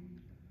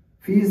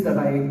fees that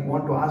I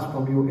want to ask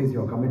from you is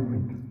your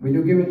commitment. Will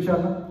you give,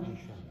 inshallah?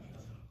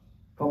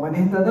 فَمَنْ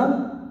اهْتَدَى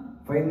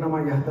فَإِنَّمَا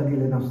يَهْتَدِي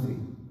لِنَفْسِهِ.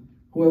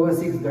 Whoever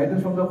seeks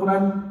guidance from the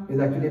Quran is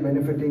actually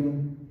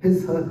benefiting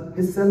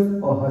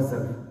himself or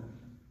herself.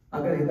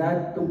 अगर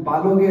हिदायत तुम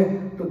पालोगे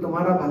तो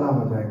तुम्हारा भला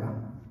हो जाएगा,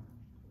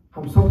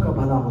 हम सब का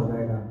भला हो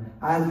जाएगा.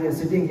 As we are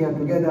sitting here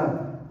together,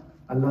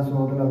 Allah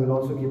subhanahu wa ta'ala will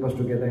also keep us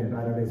together in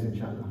paradise,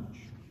 inshallah.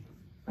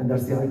 And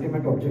that's the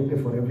ultimate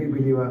objective for every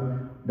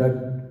believer, that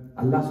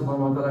Allah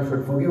subhanahu wa ta'ala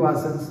should forgive our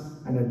sins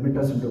and admit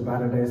us into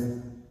paradise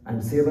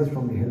and save us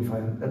from the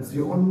hellfire. That's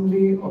the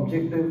only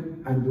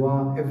objective and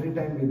dua every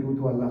time we do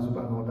to Allah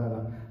subhanahu wa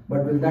ta'ala.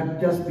 But will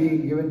that just be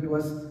given to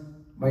us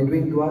by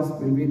doing duas?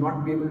 Will we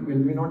not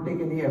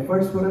take any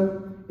efforts for it?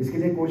 इसके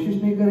लिए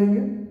कोशिश नहीं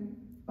करेंगे?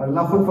 और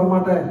अल्लाह खुद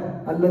फरमाता है,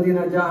 الذين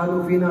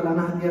جاهدوا فينا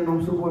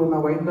لنهدينهم سبلنا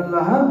وإن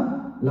الله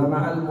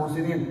لمع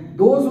المحسنين.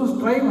 Those who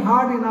strive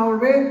hard in our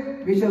way,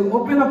 we shall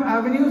open up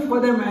avenues for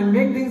them and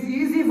make things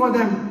easy for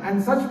them.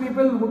 And such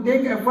people who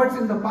take efforts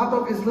in the path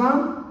of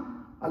Islam,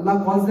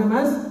 Allah calls them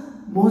as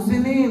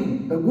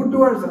muhsinin, the good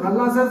doers. And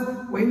Allah says,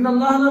 وَإِنَّ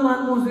اللَّهَ لَمَعَ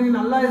الْمُحْسِنِينَ.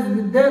 Allah is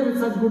there with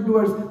such good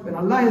doers. When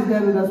Allah is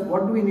there with us,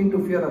 what do we need to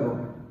fear about?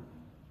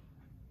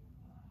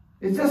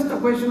 It's just a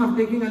question of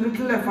taking a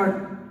little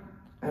effort,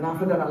 and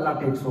after that Allah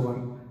takes over.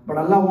 But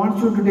Allah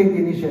wants you to take the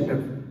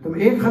initiative. तुम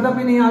एक कदम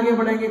भी नहीं आगे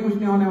बढ़ेंगे, कुछ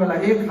नहीं होने वाला.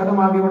 एक कदम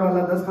आगे बढ़ो,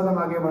 अल्लाह 10 कदम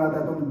आगे बढ़ाता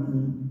है.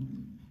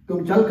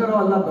 तुम चल करो,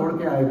 अल्लाह दौड़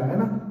के आएगा, है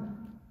ना?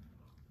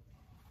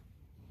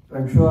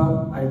 I'm sure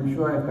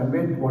I've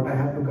conveyed what I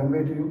have to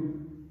convey to you.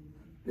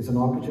 It's an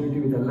opportunity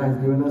which Allah has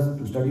given us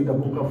to study the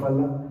book of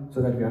Allah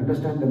so that we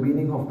understand the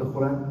meaning of the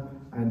Quran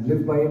and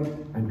live by it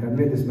and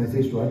convey this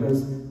message to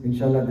others.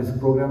 Inshallah, this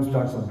program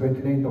starts on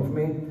 29th of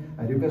May.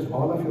 I request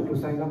all of you to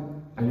sign up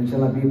and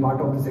inshallah be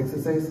part of this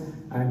exercise,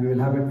 and we will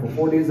have it for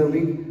 4 days a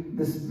week.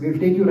 This will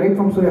take you right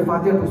from Surah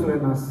Fatiha to Surah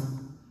Nas.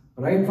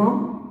 right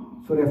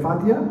from Surah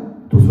Fatiha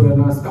to Surah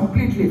Nas,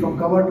 completely from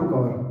cover to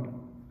cover.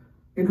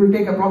 It will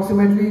take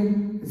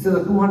approximately, this is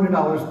a 200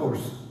 hours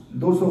course.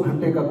 200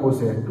 ghante ka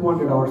course hai,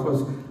 200 hours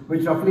course,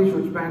 which roughly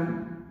should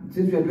span,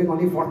 since we are doing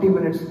only 40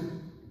 minutes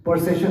per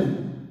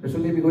session, this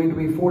will be going to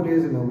be 4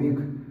 days in a week.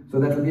 So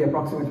that will be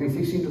approximately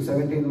 16 to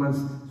 17 months.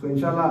 So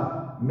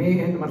inshallah,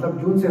 May end, matlab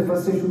June se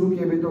first se shuru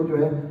kiye bhi to jo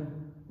hai,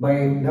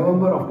 by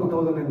November of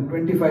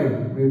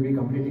 2025, we will be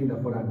completing the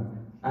Quran.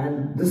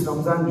 And this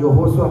Ramzan, jo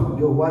hua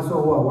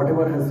so hua,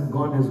 whatever has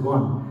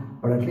gone.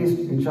 But at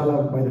least,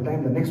 inshallah, by the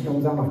time the next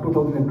Ramzan of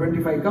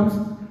 2025 comes,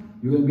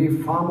 you will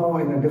be far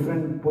more in a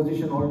different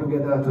position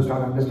altogether to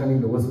start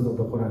understanding the verses of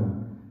the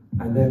Quran.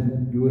 And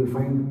then you will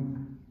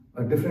find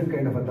a different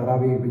kind of a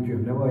Taraweeh which you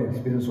have never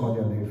experienced all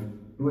your life.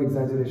 No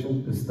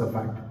exaggeration, this is the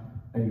fact.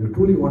 And you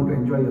truly want to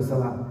enjoy your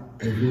Salah,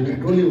 if you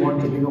truly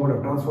want to bring about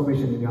a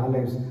transformation in your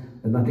lives,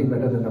 then nothing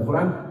better than the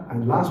Quran.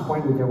 And last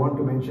point which I want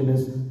to mention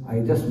is, I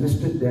just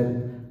missed it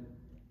there.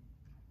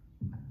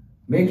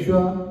 Make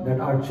sure that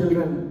our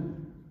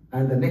children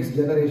and the next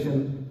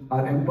generation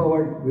are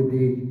empowered with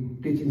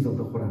the teachings of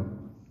the Quran.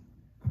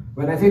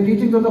 When I say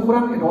teachings of the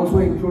Quran, it also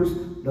includes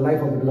the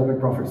life of the beloved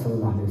Prophet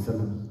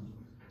ﷺ.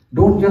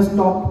 Don't just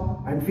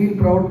stop and feel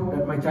proud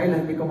that my child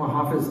has become a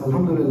Hafiz.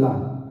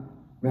 Alhamdulillah.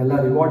 May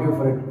Allah reward you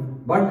for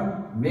it.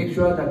 But make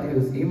sure that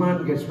his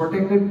Iman gets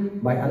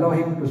protected by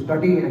allowing him to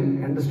study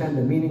and understand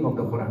the meaning of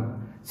the Quran.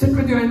 Sit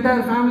with your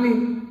entire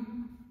family.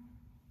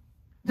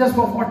 Just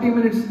for 40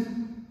 minutes,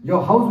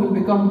 your house will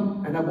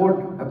become an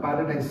abode, a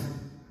paradise.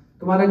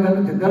 Tumhara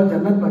ghar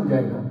jannat ban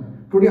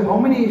jayega. Today, how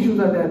many issues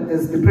are there? There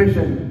is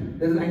depression,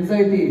 there is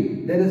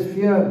anxiety, there is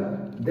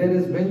fear, there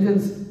is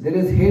vengeance, there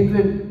is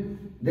hatred,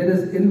 there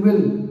is ill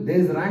will, there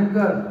is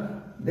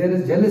rancor, there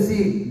is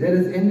jealousy, there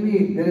is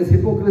envy, there is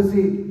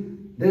hypocrisy,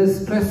 there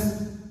is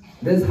stress,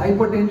 there is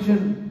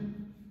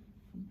hypertension.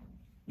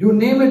 You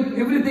name it,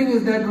 everything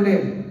is there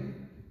today.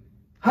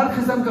 हर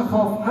किस्म का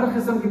खौफ, हर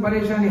किस्म की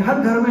परेशानी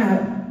हर घर में है.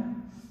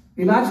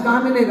 इलाज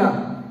कहाँ मिलेगा?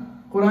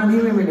 कुरान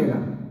ही में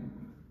मिलेगा.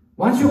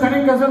 Once you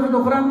connect yourself with the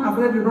Quran,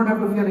 after that you don't have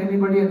to fear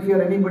anybody and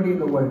fear anybody in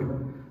the world.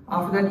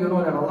 After that you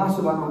know that Allah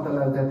subhanahu wa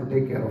ta'ala is there to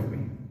take care of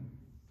me.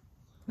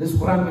 This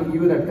Quran will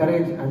give you that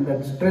courage and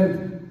that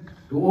strength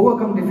to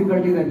overcome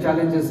difficulties and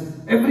challenges.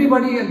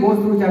 Everybody goes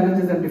through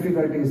challenges and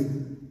difficulties.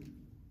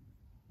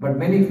 But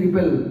many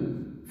people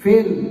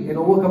fail in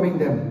overcoming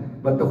them.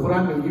 But the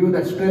Quran will give you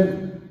that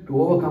strength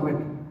to overcome it.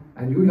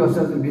 And you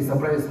yourself will be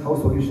surprised how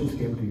solutions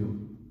came to you.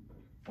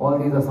 All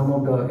these are some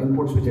of the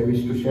inputs which I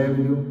wish to share with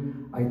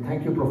you. I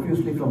thank you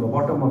profusely from the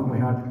bottom of my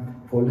heart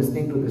for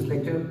listening to this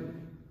lecture.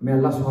 May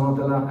Allah subhanahu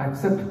wa ta'ala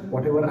accept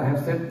whatever I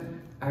have said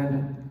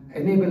and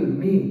enable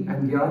me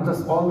and grant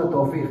us all the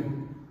tawfiq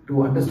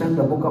to understand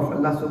the book of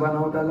Allah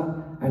subhanahu wa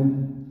ta'ala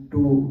and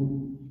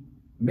to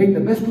make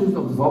the best use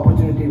of this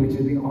opportunity which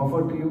is being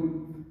offered to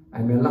you.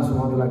 And may Allah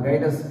subhanahu wa ta'ala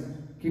guide us,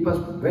 keep us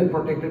well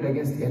protected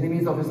against the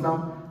enemies of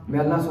Islam. May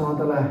Allah subhanahu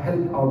wa ta'ala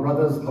help our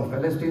brothers of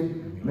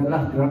Palestine. May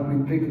Allah grant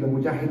victory to the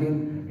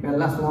Mujahideen. May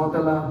Allah subhanahu wa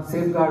ta'ala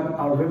safeguard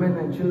our women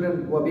and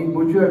children who are being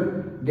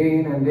butchered day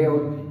in and day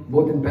out,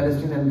 both in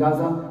Palestine and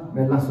Gaza.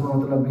 May Allah subhanahu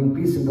wa ta'ala bring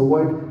peace in the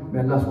world. May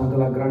Allah subhanahu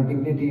wa ta'ala grant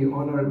dignity,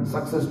 honor and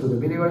success to the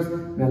believers.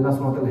 May Allah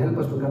subhanahu wa ta'ala help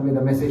us to convey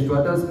the message to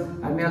others.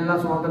 And may Allah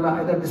subhanahu wa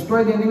ta'ala either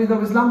destroy the enemies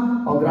of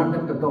Islam or grant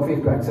them the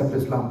tawfiq to accept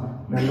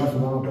Islam. May Allah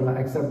subhanahu wa ta'ala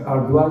accept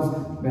our du'as.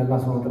 May Allah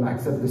subhanahu wa ta'ala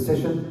accept this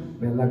session.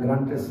 May Allah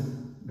grant us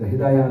the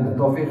hidayah and the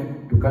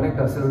tawfiq to connect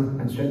ourselves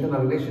and strengthen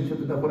our relationship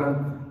with the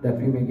Quran, that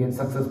we may gain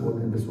success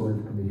both in this world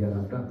and the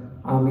hereafter.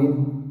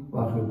 Ameen.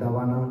 Wa akhir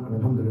dawana.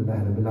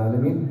 Alhamdulillahi Rabbil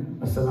Alameen.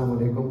 Assalamu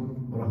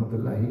alaikum wa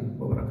rahmatullahi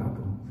wa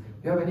barakatuh.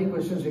 If you have any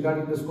questions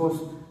regarding this course,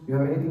 you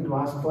have anything to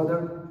ask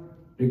further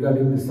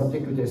regarding this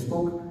subject which I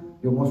spoke,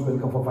 you're most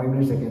welcome for 5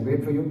 minutes. I can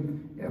wait for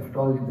you. If at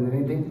all there's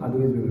anything,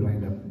 otherwise we will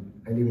wind up.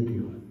 I leave it to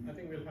you. I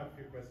think we'll have a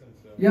few questions.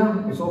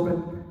 Yeah, it's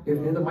open.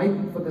 If there's a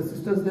mic for the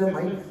sisters there,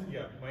 mic?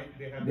 Yeah, mic.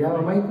 They have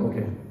a mic?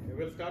 Okay.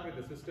 We'll start with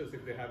the sisters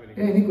if they have any.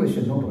 Yeah, any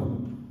question, no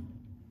problem.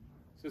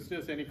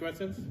 Sisters, any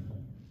questions?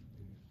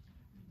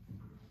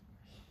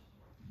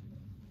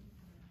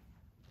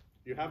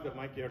 You have the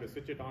mic, you have to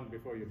switch it on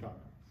before you talk.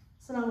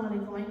 Assalamu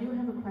alaikum. I do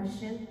have a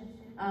question.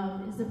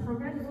 Is the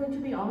program going to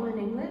be all in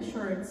English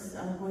or it's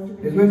going to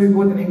be... It's going to be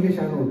both in English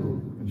and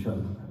Urdu,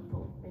 inshallah.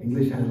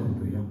 English and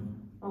Urdu,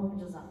 yeah.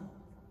 Okay, Jazak.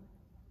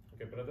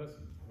 Okay, brothers,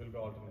 we'll go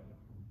alternate.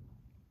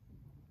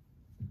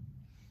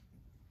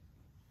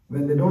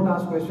 When they don't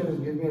ask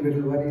questions, it gives me a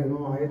little worry, you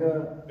know,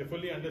 either... They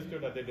fully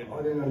understood or they didn't.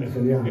 Or they didn't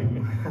understand,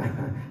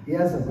 yeah. He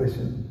has a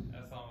question.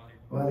 Assalamu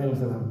alaikum. Wa alaikum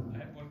salam. I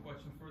have one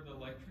question for the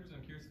lectures.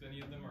 I'm curious if any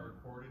of them are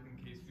recorded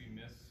in case we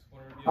miss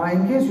one or the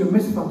other. In case you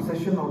miss some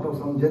session out of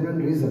some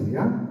genuine reason,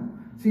 yeah?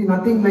 See,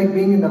 nothing like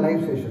being in the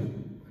live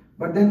session.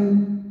 But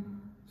then,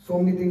 so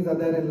many things are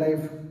there in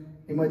life.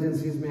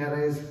 Emergencies may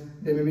arise.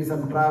 There may be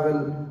some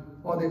travel.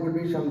 Or there could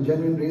be some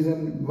genuine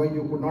reason why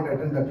you could not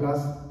attend the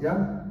class,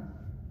 yeah?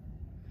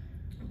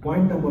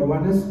 Point number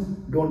one is,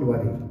 don't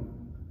worry.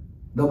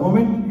 The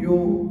moment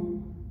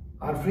you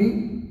are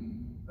free,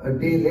 a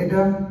day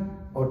later,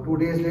 or 2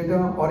 days later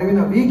or even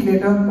a week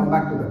later, come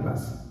back to the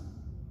class.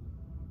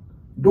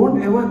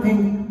 Don't ever think,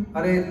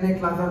 "Arey, itne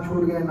classes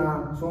chhod gaye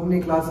na, so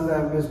many classes I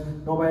have missed.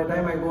 No, by the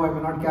time I go, I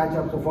may not catch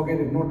up, so forget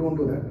it." No, don't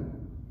do that.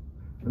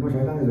 You know,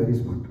 Shaitan is very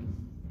smart.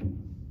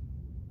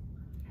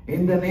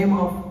 In the name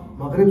of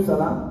Maghrib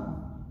Salah,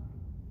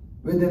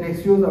 with an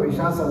excuse of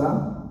Isha Salah,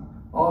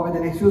 or with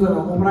an excuse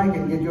of Umrah, I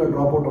can get you a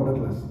dropout of the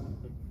class.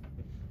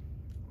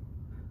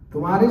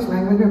 तुम्हारे इस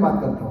language में बात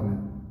करता हूँ मैं.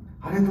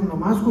 अरे तुम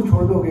नमाज को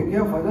छोड़ दोगे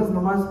क्या? फजर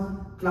नमाज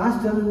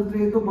क्लास चल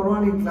रही है तो परवाह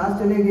नहीं, क्लास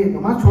चलेगी,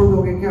 नमाज छोड़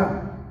दोगे क्या?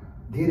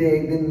 धीरे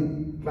एक दिन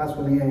क्लास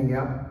को नहीं आएंगे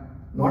आप.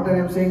 Not that I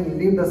am saying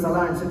leave the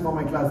salah and sit for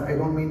my class. I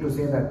don't mean to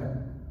say that.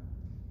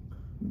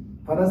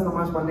 फर्ज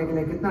नमाज पढ़ने के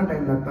लिए कितना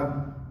टाइम लगता?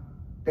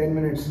 10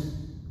 minutes,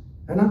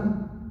 है ना?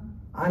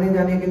 आने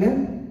जाने के लिए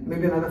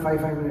maybe another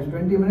 5 minutes,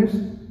 20 minutes.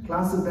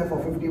 Class is there for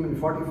 50 minutes,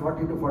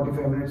 40 to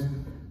 45 minutes.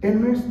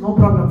 10 minutes, no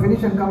problem.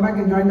 Finish and come back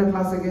and join the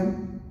class again.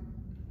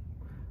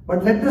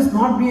 But let this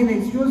not be an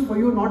excuse for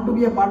you not to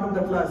be a part of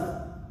the class.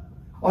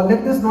 Or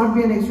let this not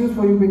be an excuse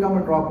for you to become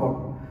a dropout.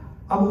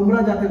 अब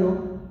उम्रा जाते लोग,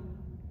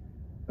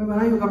 when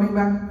are you coming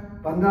back?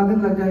 15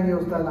 दिन लग जाएंगे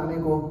उस्ताद आने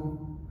को.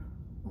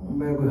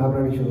 मेरे को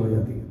घबराहट शुरू हो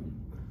जाती है.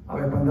 अब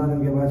 15 दिन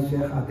के बाद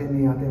शेख आते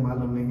नहीं आते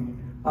मालूम नहीं.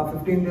 अब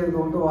 15 डेज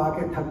बोल तो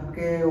आके थक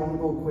के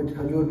उनको कुछ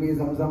खजूर पी,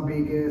 जमजम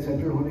पी के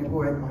सेटल होने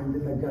को 5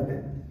 दिन लग जाते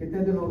हैं. कितने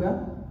दिन होगा?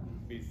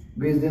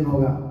 20 दिन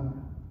होगा.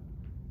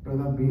 तो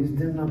 20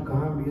 दिन अब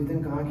कहाँ, 20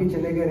 दिन कहाँ की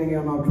चले गए रहेंगे.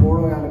 अब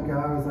छोड़ो यार, क्या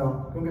ऐसा,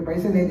 क्योंकि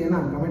पैसे नहीं देना,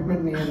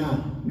 कमिटमेंट नहीं है ना,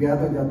 गया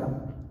तो जाता.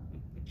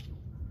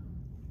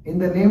 In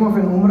the name of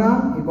an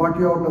Umrah, he got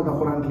you out of the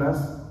Quran class.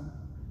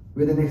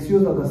 With an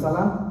excuse of the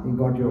Salah, he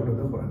got you out of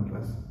the Quran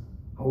class.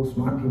 How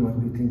smart he must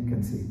be, think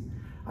and see.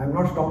 I'm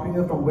not stopping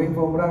you from going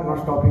for Umrah, I'm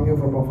not stopping you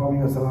from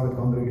performing a Salah with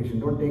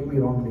congregation. Don't take me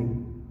wrongly.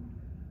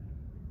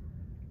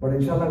 But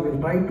inshallah, we'll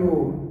try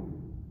to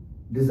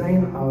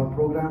design our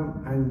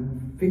program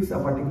and fix a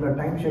particular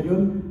time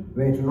schedule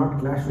where it will not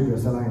clash with your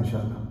Salah,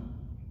 inshallah.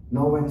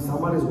 Now when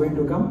summer is going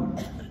to come,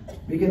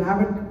 we can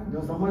have it.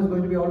 Now summer is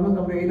going to be almost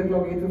come to 8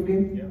 o'clock,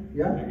 8:15.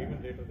 Yeah?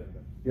 Even later than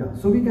that. Yeah.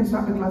 So we can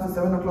start the class at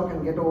 7 o'clock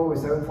and get over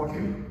by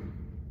 7:40.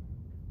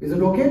 Is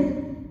it okay?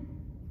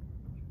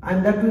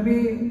 And that will be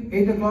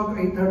 8 o'clock,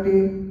 8:30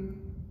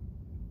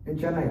 in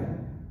Chennai.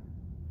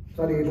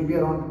 Sorry, it will be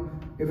around,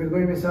 if it's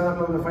going to be 7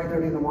 o'clock,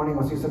 5:30 in the morning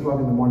or 6 o'clock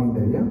in the morning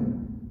there, yeah?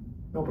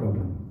 No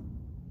problem.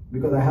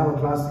 Because I have a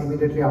class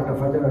immediately after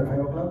Fajr at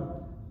 5 o'clock.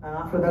 And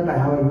after that I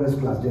have a US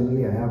class,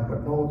 generally I have.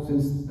 But now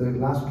since the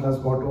last class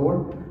got over,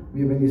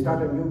 when we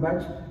start a new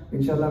batch,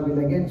 inshallah we'll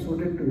again suit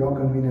it to your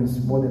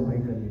convenience more than my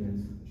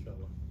convenience.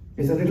 Inshallah.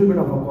 It's a little bit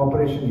of a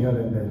cooperation here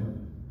and there.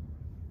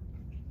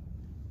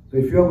 So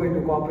if you are going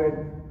to cooperate,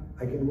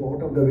 I can go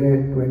out of the way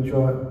to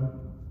ensure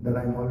that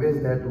I'm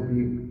always there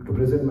to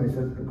present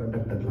myself to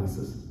conduct the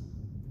classes.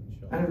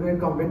 And when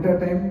come winter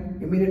time,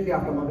 immediately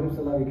after Maghrib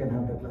Salah we can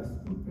have the class.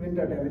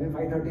 Winter time, within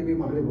 5:30 bhi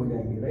Maghrib ho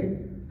jayenge, right?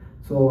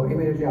 So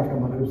immediately after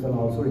Maghrib Salah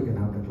also we can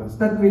have the class.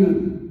 That will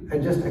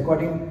adjust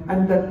according,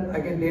 and that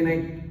again day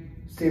night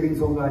savings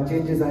hoga,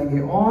 changes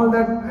aayenge, all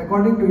that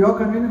according to your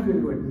convenience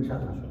we'll do it,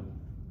 inshallah.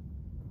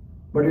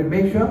 But we'll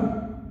make sure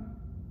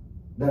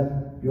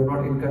that you're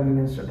not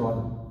inconvenienced at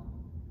all.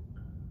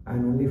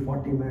 And only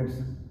 40 minutes,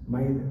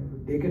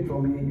 take it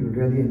from me, you'll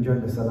really enjoy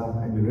the Salah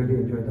and you'll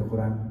really enjoy the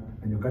Quran.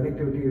 And your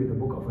connectivity with the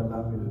Book of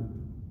Allah will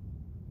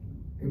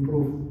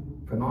improve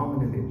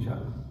phenomenally,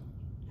 inshallah.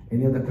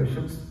 Any other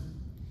questions?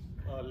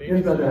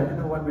 Yes, brother.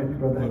 1 minute,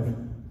 brother.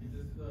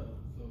 So,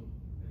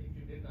 if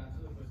you didn't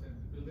answer the question,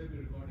 will there be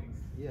recordings?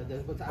 Yeah,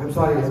 I'm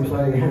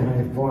sorry,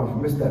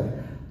 I missed that.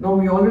 No,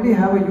 we already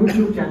have a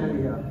YouTube channel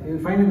here. You'll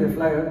find in the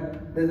flyer,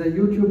 there's a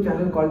YouTube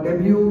channel called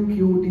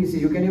WQTC.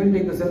 You can even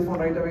take the cell phone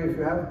right away if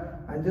you have,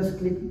 and just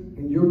click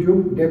in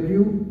YouTube,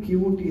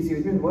 WQTC,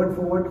 which means word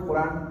for word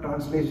Quran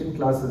translation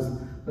classes.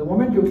 The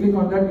moment you click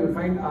on that, you'll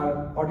find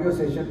our audio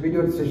session,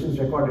 video sessions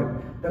recorded.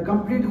 The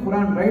complete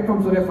Quran, right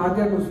from Surah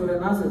Fatiha to Surah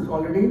Nas, is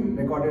already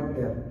recorded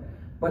there.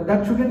 But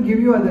that shouldn't give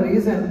you as a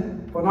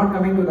reason for not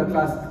coming to the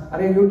class.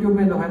 अरे YouTube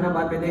में तो है ना,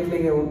 बाद में देख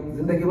लेंगे, वो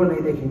जिंदगी भर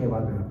नहीं देखेंगे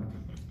बाद में.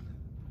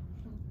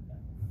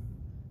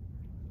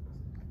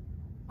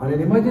 On an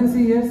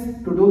emergency,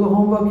 yes, to do the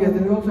homework, yes,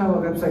 then we also have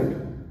a website,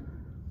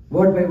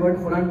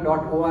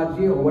 wordbywordquran.org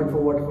or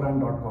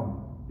wordforwordquran.com.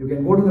 You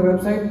can go to the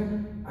website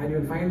and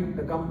you'll find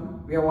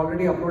we have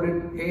already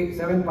uploaded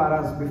 7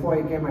 paras. Before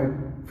I came, I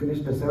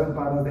finished the 7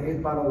 paras. The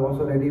 8th para is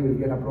also ready, will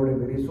get uploaded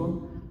very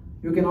soon.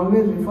 You can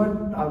always refer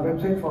to our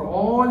website for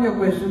all your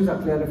questions are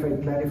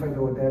clarified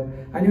over there.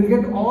 And you'll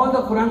get all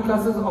the Quran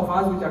classes of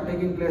ours which are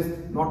taking place,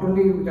 not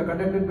only which are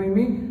conducted by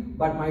me,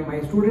 but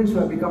my students who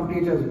have become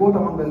teachers, both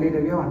among the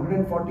ladies. We have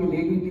 140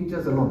 lady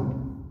teachers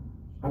alone.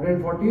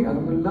 140,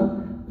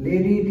 alhamdulillah,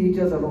 lady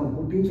teachers alone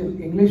who teach in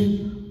English,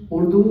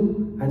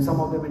 Urdu, and some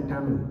of them in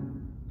Tamil.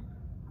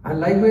 And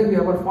likewise, we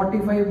have about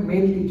 45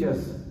 male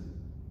teachers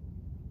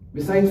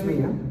besides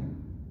me.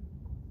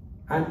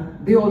 And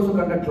they also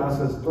conduct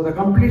classes. So the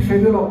complete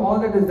schedule of all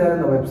that is there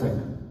on the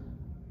website.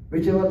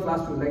 Whichever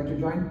class you like to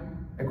join,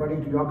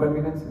 according to your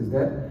convenience, is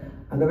there.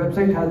 And the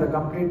website has the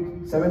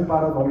complete 7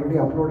 paras already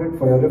uploaded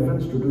for your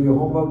reference to do your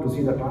homework, to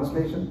see the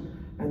translation.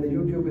 And the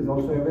YouTube is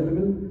also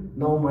available.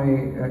 Now my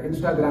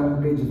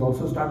Instagram page is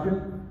also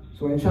started.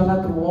 So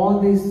inshallah, through all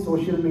these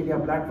social media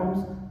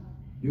platforms,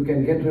 you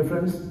can get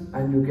reference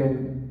and you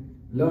can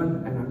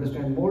learn and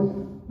understand more.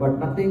 But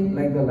nothing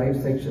like the live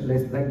section,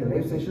 like the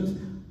live sessions.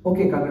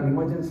 Okay, current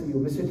emergency, you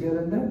miss it here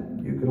and there.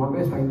 You can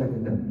always find that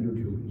in the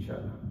YouTube,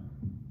 inshallah.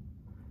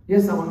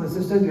 Yes, among the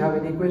sisters, you have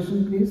any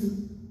question, please?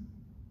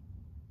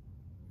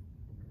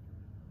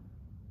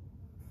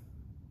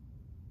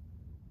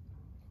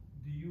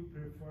 Do you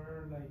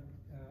prefer, like,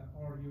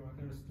 or your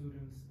other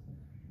students,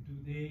 do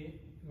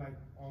they like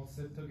all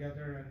sit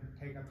together and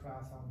take a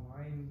class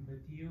online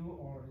with you,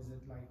 or is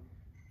it like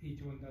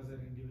each one does it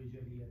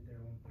individually at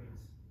their own pace?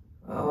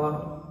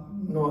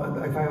 No,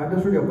 if I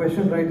understood your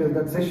question right, is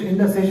that session, in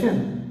the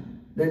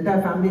session, the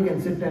entire family can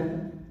sit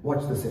and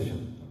watch the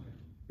session.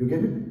 You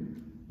get it?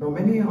 Now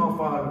many of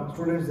our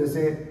students, they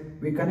say,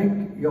 we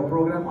connect your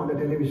program on the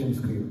television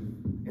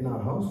screen in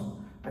our house,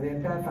 and the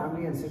entire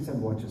family and sits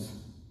and watches.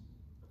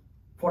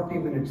 40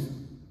 minutes.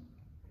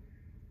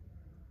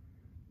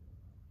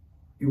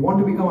 You want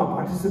to become a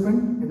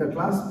participant in the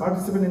class,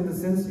 participant in the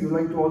sense you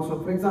like to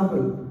also, for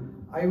example,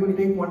 I will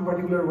take one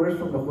particular verse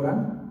from the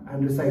Quran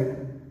and recite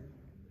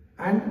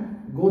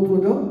and go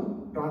through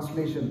the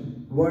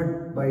translation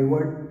word by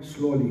word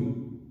slowly,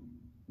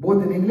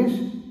 both in English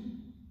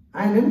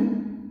and in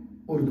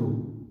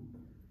Urdu.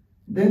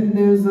 Then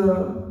there's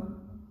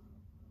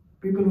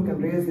people who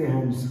can raise their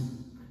hands.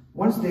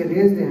 Once they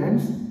raise their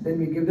hands, then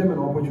we give them an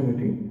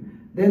opportunity.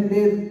 Then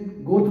they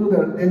go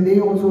through then they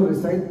also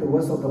recite the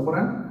verse of the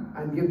Quran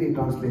and give the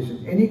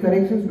translation. Any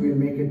corrections, we will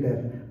make it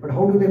there. But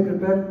how do they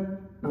prepare?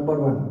 Number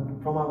one,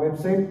 from our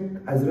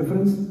website as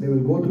reference, they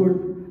will go through it,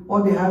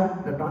 or they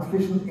have the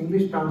translation,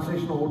 English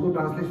translation or Urdu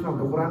translation of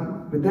the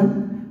Quran with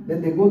them.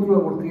 Then they go through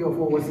about 3 or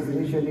 4 verses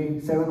initially,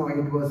 7 or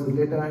 8 verses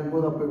later, and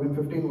goes up to even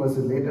 15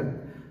 verses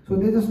later. So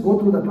they just go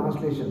through the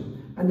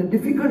translation. And the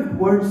difficult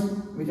words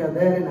which are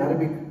there in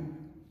Arabic,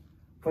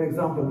 for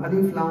example,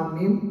 Alif Lam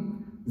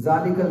Mim,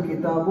 Zalikal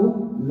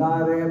Kitabu La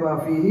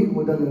Raiba Fihi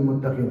Hudal lil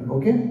Muttaqin.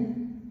 Okay?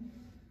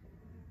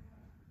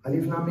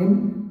 Alif Lam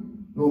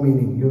Mim, no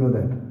meaning, you know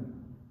that.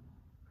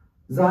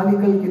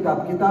 Zalikal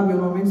Kitab, Kitab you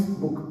know means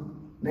book.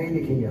 नहीं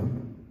लिखेंगे आप.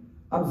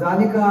 अब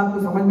Zalika आपको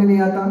समझ में नहीं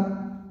आता,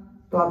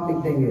 तो आप लिख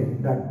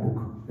देंगे that book.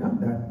 Yeah?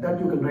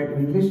 That you can write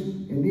in English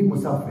in the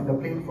Musaf, in the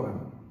plain Quran.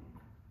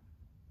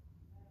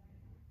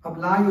 अब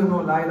La you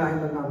know, La ilaha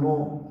illallah,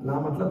 no. La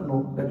मतलब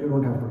no, that you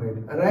don't have to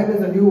write. Raib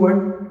is a new word,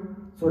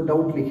 so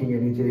doubt लिखेंगे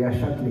नीचे या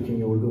शक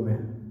लिखेंगे उर्दू में.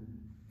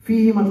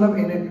 Fi मतलब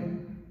in it.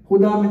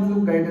 खुदा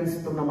मतलब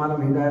गाइडेंस, तुमने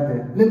मालूम हिदायत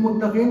है. लिल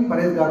मुत्तकीन,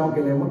 परहेजगारों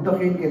के लिए,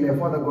 मुत्तकीन के लिए,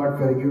 for the God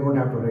fair, you don't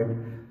have to right.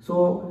 सो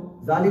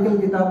ज़ालिकल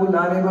किताबु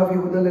ला रैबा फीहि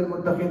हुदल लिल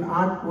मुत्तकीन,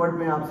 8 वर्ड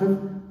में आप सिर्फ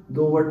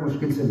 2 वर्ड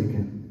मुश्किल से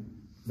लिखें.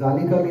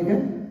 ज़ालिका लिखें,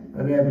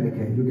 रैब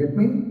लिखें. You get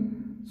me?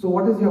 So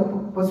what is your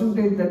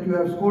percentage that you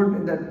have scored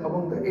in that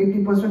among the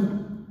 80%?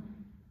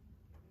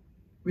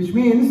 Which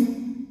means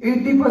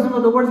 80%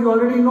 of the words you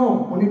already know,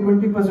 only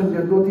 20%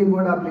 जो 2-3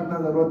 वर्ड आप लिखना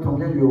जरूरत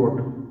समझे you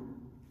won't.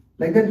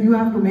 Like that, you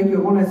have to make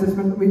your own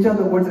assessment. Which are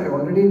the words I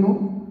already know,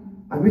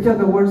 and which are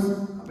the words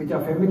which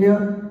are familiar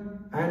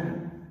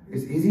and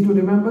is easy to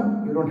remember.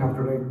 You don't have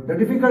to write the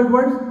difficult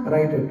words.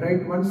 Write it.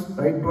 Write once,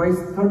 write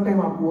twice, third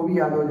time आपको वो भी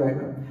याद हो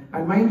जाएगा.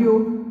 And mind you,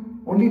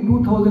 only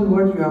 2,000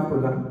 words you have to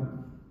learn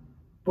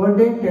per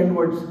day. 10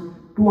 words,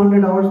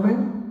 200 hours में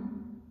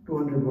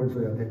 200 words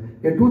हो जाते हैं.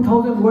 ये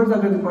 2,000 words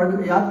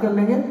अगर याद कर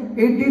लेंगे,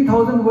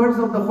 80,000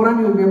 words of the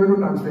Quran you will be able to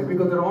translate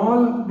because they are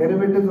all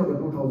derivatives of the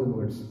 2,000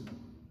 words.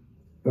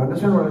 You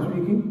understand what I'm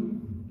speaking?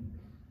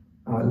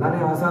 अल्लाह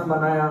ने आसान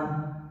बनाया,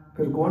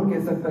 फिर कौन कह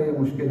सकता है ये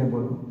मुश्किल है,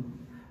 बोलो.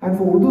 And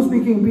for Urdu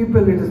speaking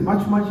people, it is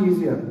much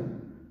easier.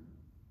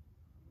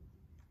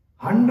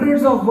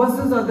 Hundreds of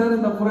verses are there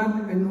in the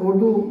Quran in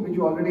Urdu which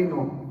you already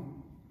know.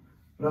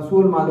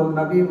 Rasul मालूम,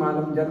 नबी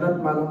मालूम,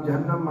 जन्नत मालूम,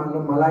 जहन्नम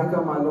मालूम,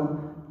 मलाइका मालूम,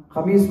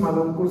 खमीस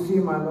मालूम, कुर्सी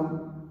मालूम,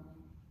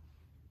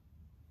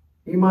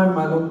 ईमान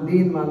मालूम,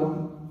 दीन मालूम,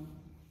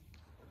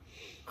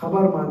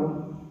 खबर मालूम,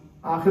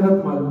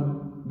 आखिरत मालूम,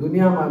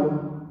 दुनिया मालूम.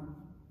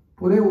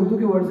 पूरे उर्दू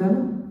के वर्ड्स हैं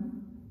ना.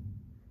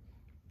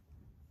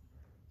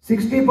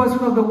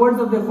 60% of the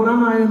words of the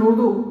Quran are in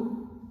Urdu.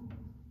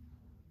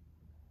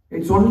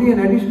 It's only an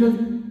additional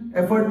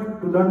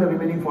effort to learn the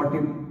remaining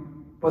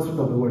 40%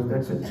 of the words.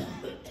 That's it.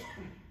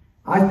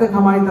 आज तक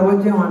हमारी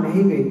तवज्जो वहां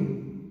नहीं गई.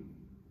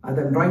 And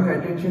I'm drawing your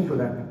attention to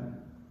that.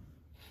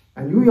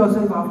 And you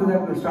yourself after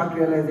that will start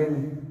realizing,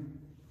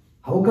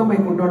 how come I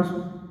could not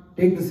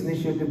take this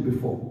initiative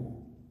before?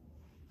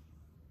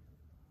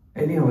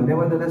 Anyhow,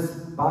 nevertheless,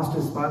 past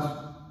is past.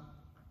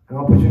 An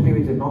opportunity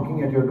which is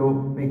knocking at your door,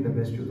 make the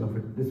best use of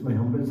it. This is my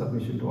humble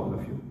submission to all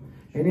of you.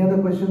 Any other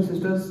questions,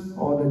 sisters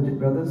or the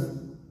brothers?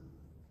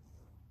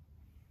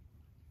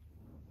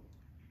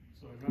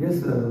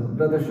 Yes,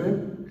 Brother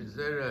Shoaib. Is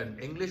there an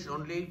English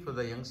only for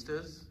the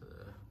youngsters?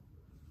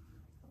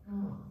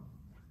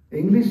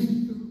 English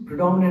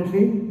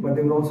predominantly, but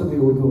there will also be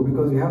Urdu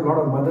because we have a lot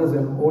of mothers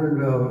and old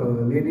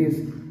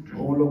ladies.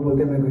 वो लोग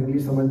बोलते हैं मेरे को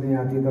English समझ नहीं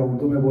आती तो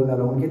उर्दू में बोल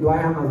डाला उनकी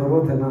दुआएं हमें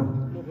जरूरत है ना.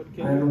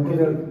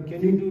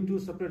 Can you do 2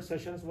 separate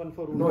sessions, one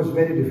for Urdu? No, it's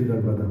very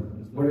difficult, brother.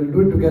 But we'll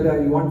do it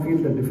together. You won't feel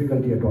the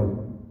difficulty at all.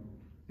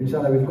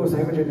 Inshallah, we'll go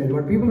simultaneously.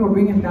 But people who are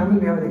doing in Tamil,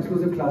 we have an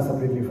exclusive class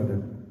separately for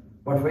them.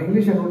 But for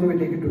English and Urdu, we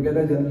take it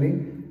together generally.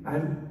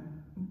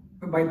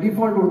 And by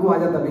default, Urdu aa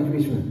jata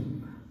beech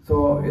mein.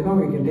 So, you know,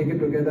 we can take it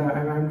together.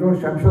 And I'm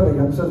sure the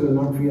youngsters will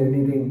not feel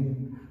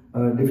anything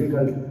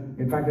difficult.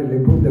 In fact, it will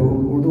improve their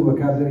Urdu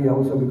vocabulary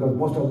also because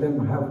most of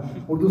them have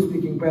Urdu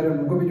speaking parents.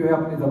 उनको भी जो है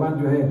अपनी ज़बान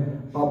जो है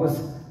वापस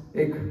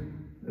एक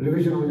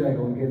revision हो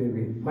जाएगा उनके लिए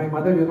भी. My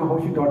mother, you know how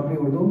she taught me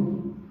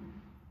Urdu?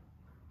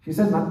 She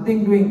said,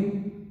 nothing doing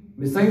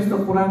besides the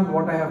Quran,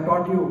 what I have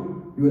taught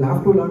you, you will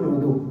have to learn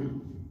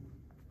Urdu.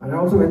 And I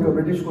also went to a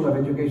British school of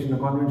education, a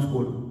convent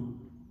school.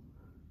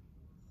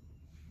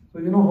 So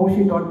you know how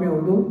she taught me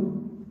Urdu?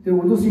 जो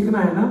उर्दू सीखना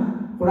है ना,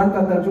 कुरान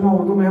का तर्जुमा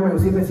उर्दू में है, मैं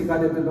उसी में सिखा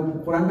देती हूँ. तुम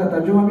कुरान का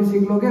तर्जुमा भी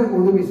सीख लोगे,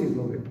 उर्दू भी सीख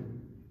लोगे.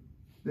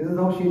 This is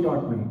how she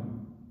taught me.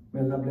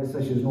 May Allah bless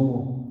her, she's no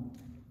more.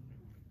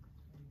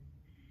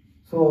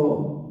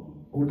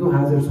 So Urdu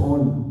has its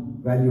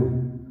own value,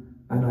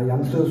 and our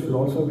youngsters should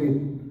also be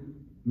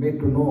made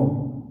to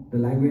know the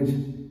language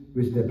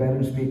which their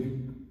parents speak,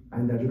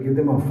 and that will give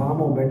them a far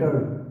more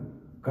better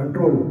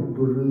control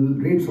to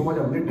read so much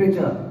of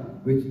literature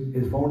which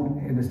is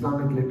found in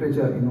Islamic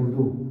literature in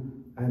Urdu,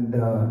 and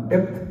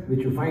depth which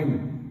you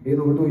find in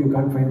Urdu you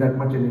can't find that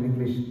much in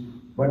English,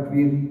 but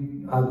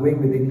we are going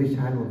with English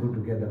and Urdu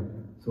together.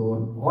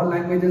 So all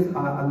languages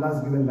are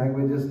Allah's given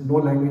languages, no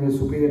language is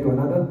superior to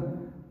another,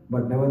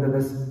 but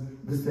nevertheless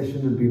this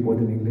session will be both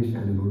in English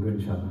and in Urdu,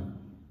 inshallah.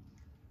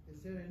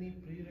 Is there any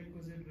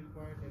prerequisite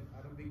required, like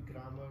Arabic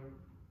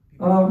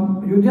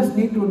grammar? You just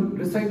need to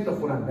recite the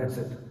Quran, that's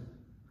it.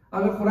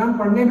 Agar Quran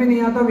padhne bhi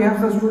nahi aata, we have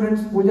some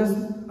students who just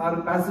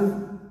are passive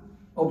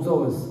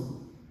observers.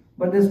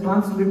 But there's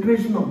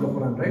transliteration of the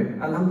Quran,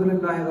 right? Alhamdulillah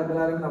Rabbil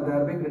Alamin of the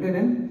Arabic written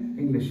in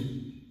English.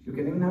 You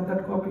can even have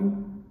that copy.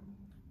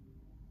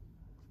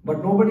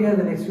 But nobody has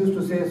an excuse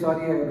to say,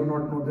 sorry, I do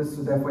not know this,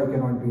 so therefore I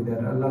cannot be there.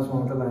 Allah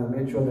subhanahu wa ta'ala has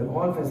made sure that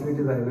all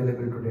facilities are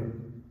available today.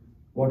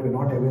 What were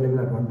not available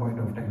at one point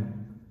of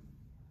time.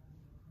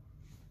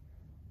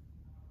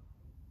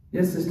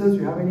 Yes, sisters,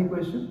 you have any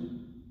question?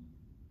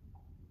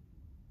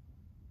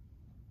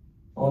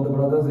 Or the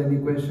brothers, any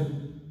question?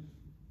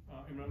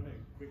 Imran,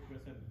 quick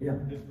question. Yeah.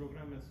 This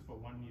program is for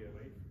 1 year,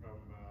 right? From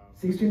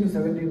 16 to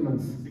 17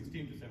 months.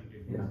 16 to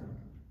 17 months. Yeah.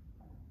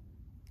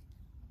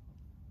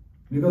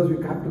 Because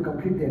we have to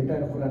complete the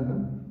entire Quran,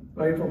 no?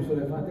 Right from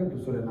Surah Fatiha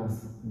to Surah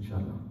Nas,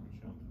 inshallah.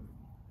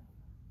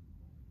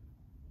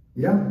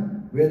 Yeah?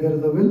 Where there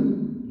is a will,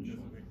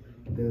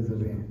 there is a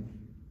way,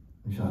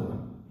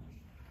 inshallah.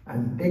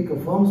 And take a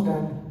firm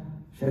stand,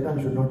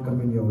 shaitan should not come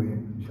in your way,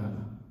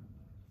 inshallah.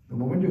 The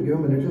moment you give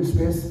him a little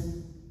space,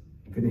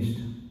 finished.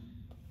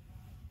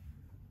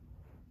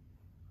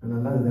 And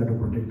Allah is there to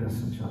protect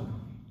us, inshallah.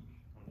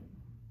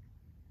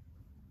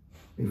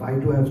 If I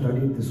too have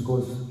studied this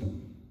course,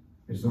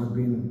 it's not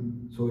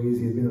been so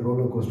easy, it's been a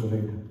roller coaster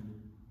ride.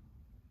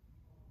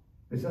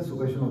 It's just a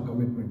question of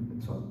commitment,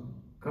 that's all.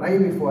 Cry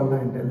before Allah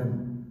and tell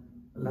him,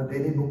 Allah,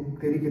 तेरी book,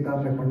 तेरी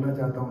किताब मैं पढ़ना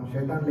चाहता हूँ,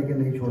 शैतान लेके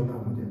नहीं छोड़ता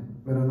मुझे,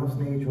 मेरा नफ्स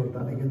नहीं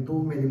छोड़ता, लेकिन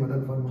तू मेरी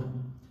मदद फरमा.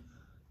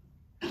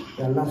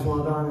 कि अल्लाह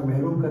सुब्हानहू व तआला हमें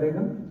महरूम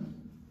करेगा,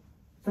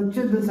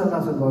 सच्चे दिल से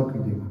अल्लाह से दुआ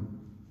कीजिएगा.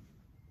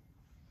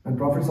 And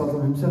Prophet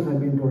himself had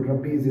been told,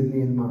 Rabbi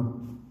zidni ilma,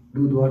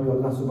 do dua to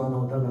Allah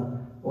subhanahu wa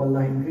ta'ala, oh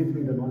Allah, increase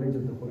me the knowledge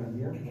of the Quran,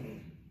 yeah?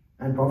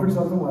 And Prophet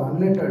was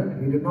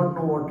unlettered, he did not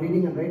know what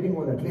reading and writing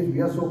was, at least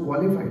we are so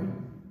qualified.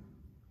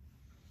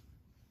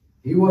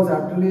 He was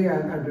actually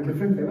at a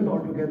different level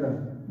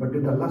altogether, but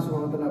did Allah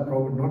subhanahu wa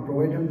ta'ala not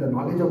provide him the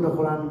knowledge of the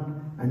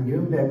Quran and give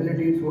him the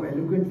ability to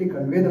eloquently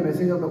convey the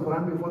message of the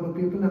Quran before the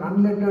people? An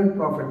unlettered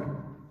prophet.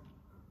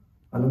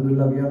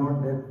 Alhamdulillah, we are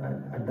not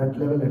there at that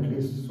level at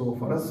least. So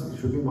for us, it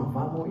should be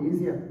far more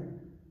easier.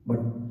 But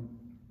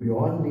we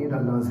all need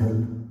Allah's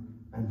help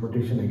and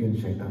protection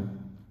against shaitan.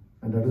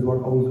 And that is what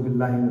A'udhu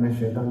Billahi Minash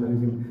Shaitan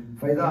Rajim.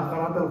 Faida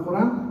Aqarat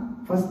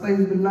al-Quran,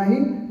 Fastaiz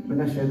Billahi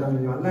Minash Shaitan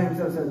Rajim. Allah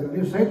himself says, when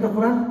you recite the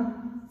Quran,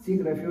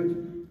 seek refuge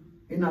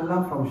in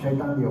Allah from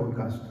shaitan, the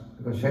outcast.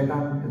 Because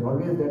shaitan is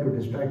always there to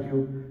distract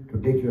you, to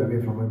take you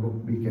away from a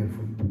book. Be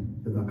careful.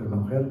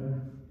 Jazakallahu khair.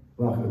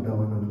 Wa akhir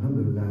da'wana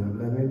alhamdulillah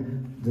rabbil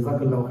alamin.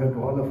 Jazakallahu khair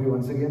to all of you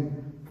once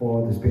again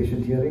for this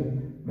patient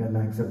hearing. May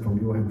Allah accept from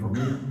you and from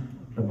me.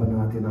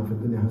 ربنا آتنا في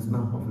الدنيا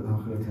حسنة وفي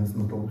الآخرة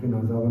حسنة وقنا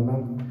عذاب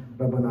النار.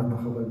 ربنا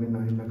تقبل منا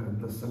إنك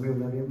أنت السميع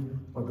العليم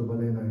وتب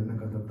علينا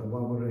إنك أنت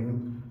التواب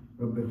الرحيم.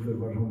 رب اغفر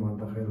وارحم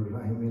وأنت خير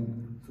الراحمين.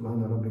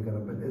 سبحان ربك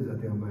رب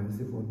العزة عما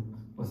يصفون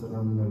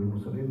وسلام على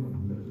المرسلين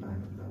والحمد لله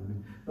رب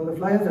العالمين. Now the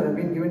flyers that have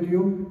been given to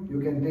you, you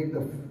can take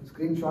the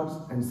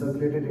screenshots and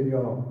circulate it in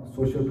your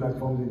social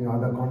platforms, in your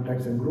other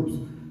contacts and groups,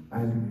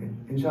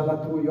 and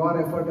inshallah through your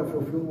effort, if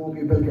a few more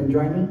people can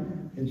join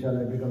in,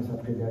 inshallah it becomes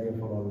Sadaqah Jariyah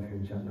for all of you,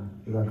 inshallah.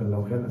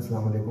 Jazakallahu khair.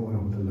 Assalamu alaikum wa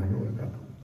rahmatullahi wa barakatuh.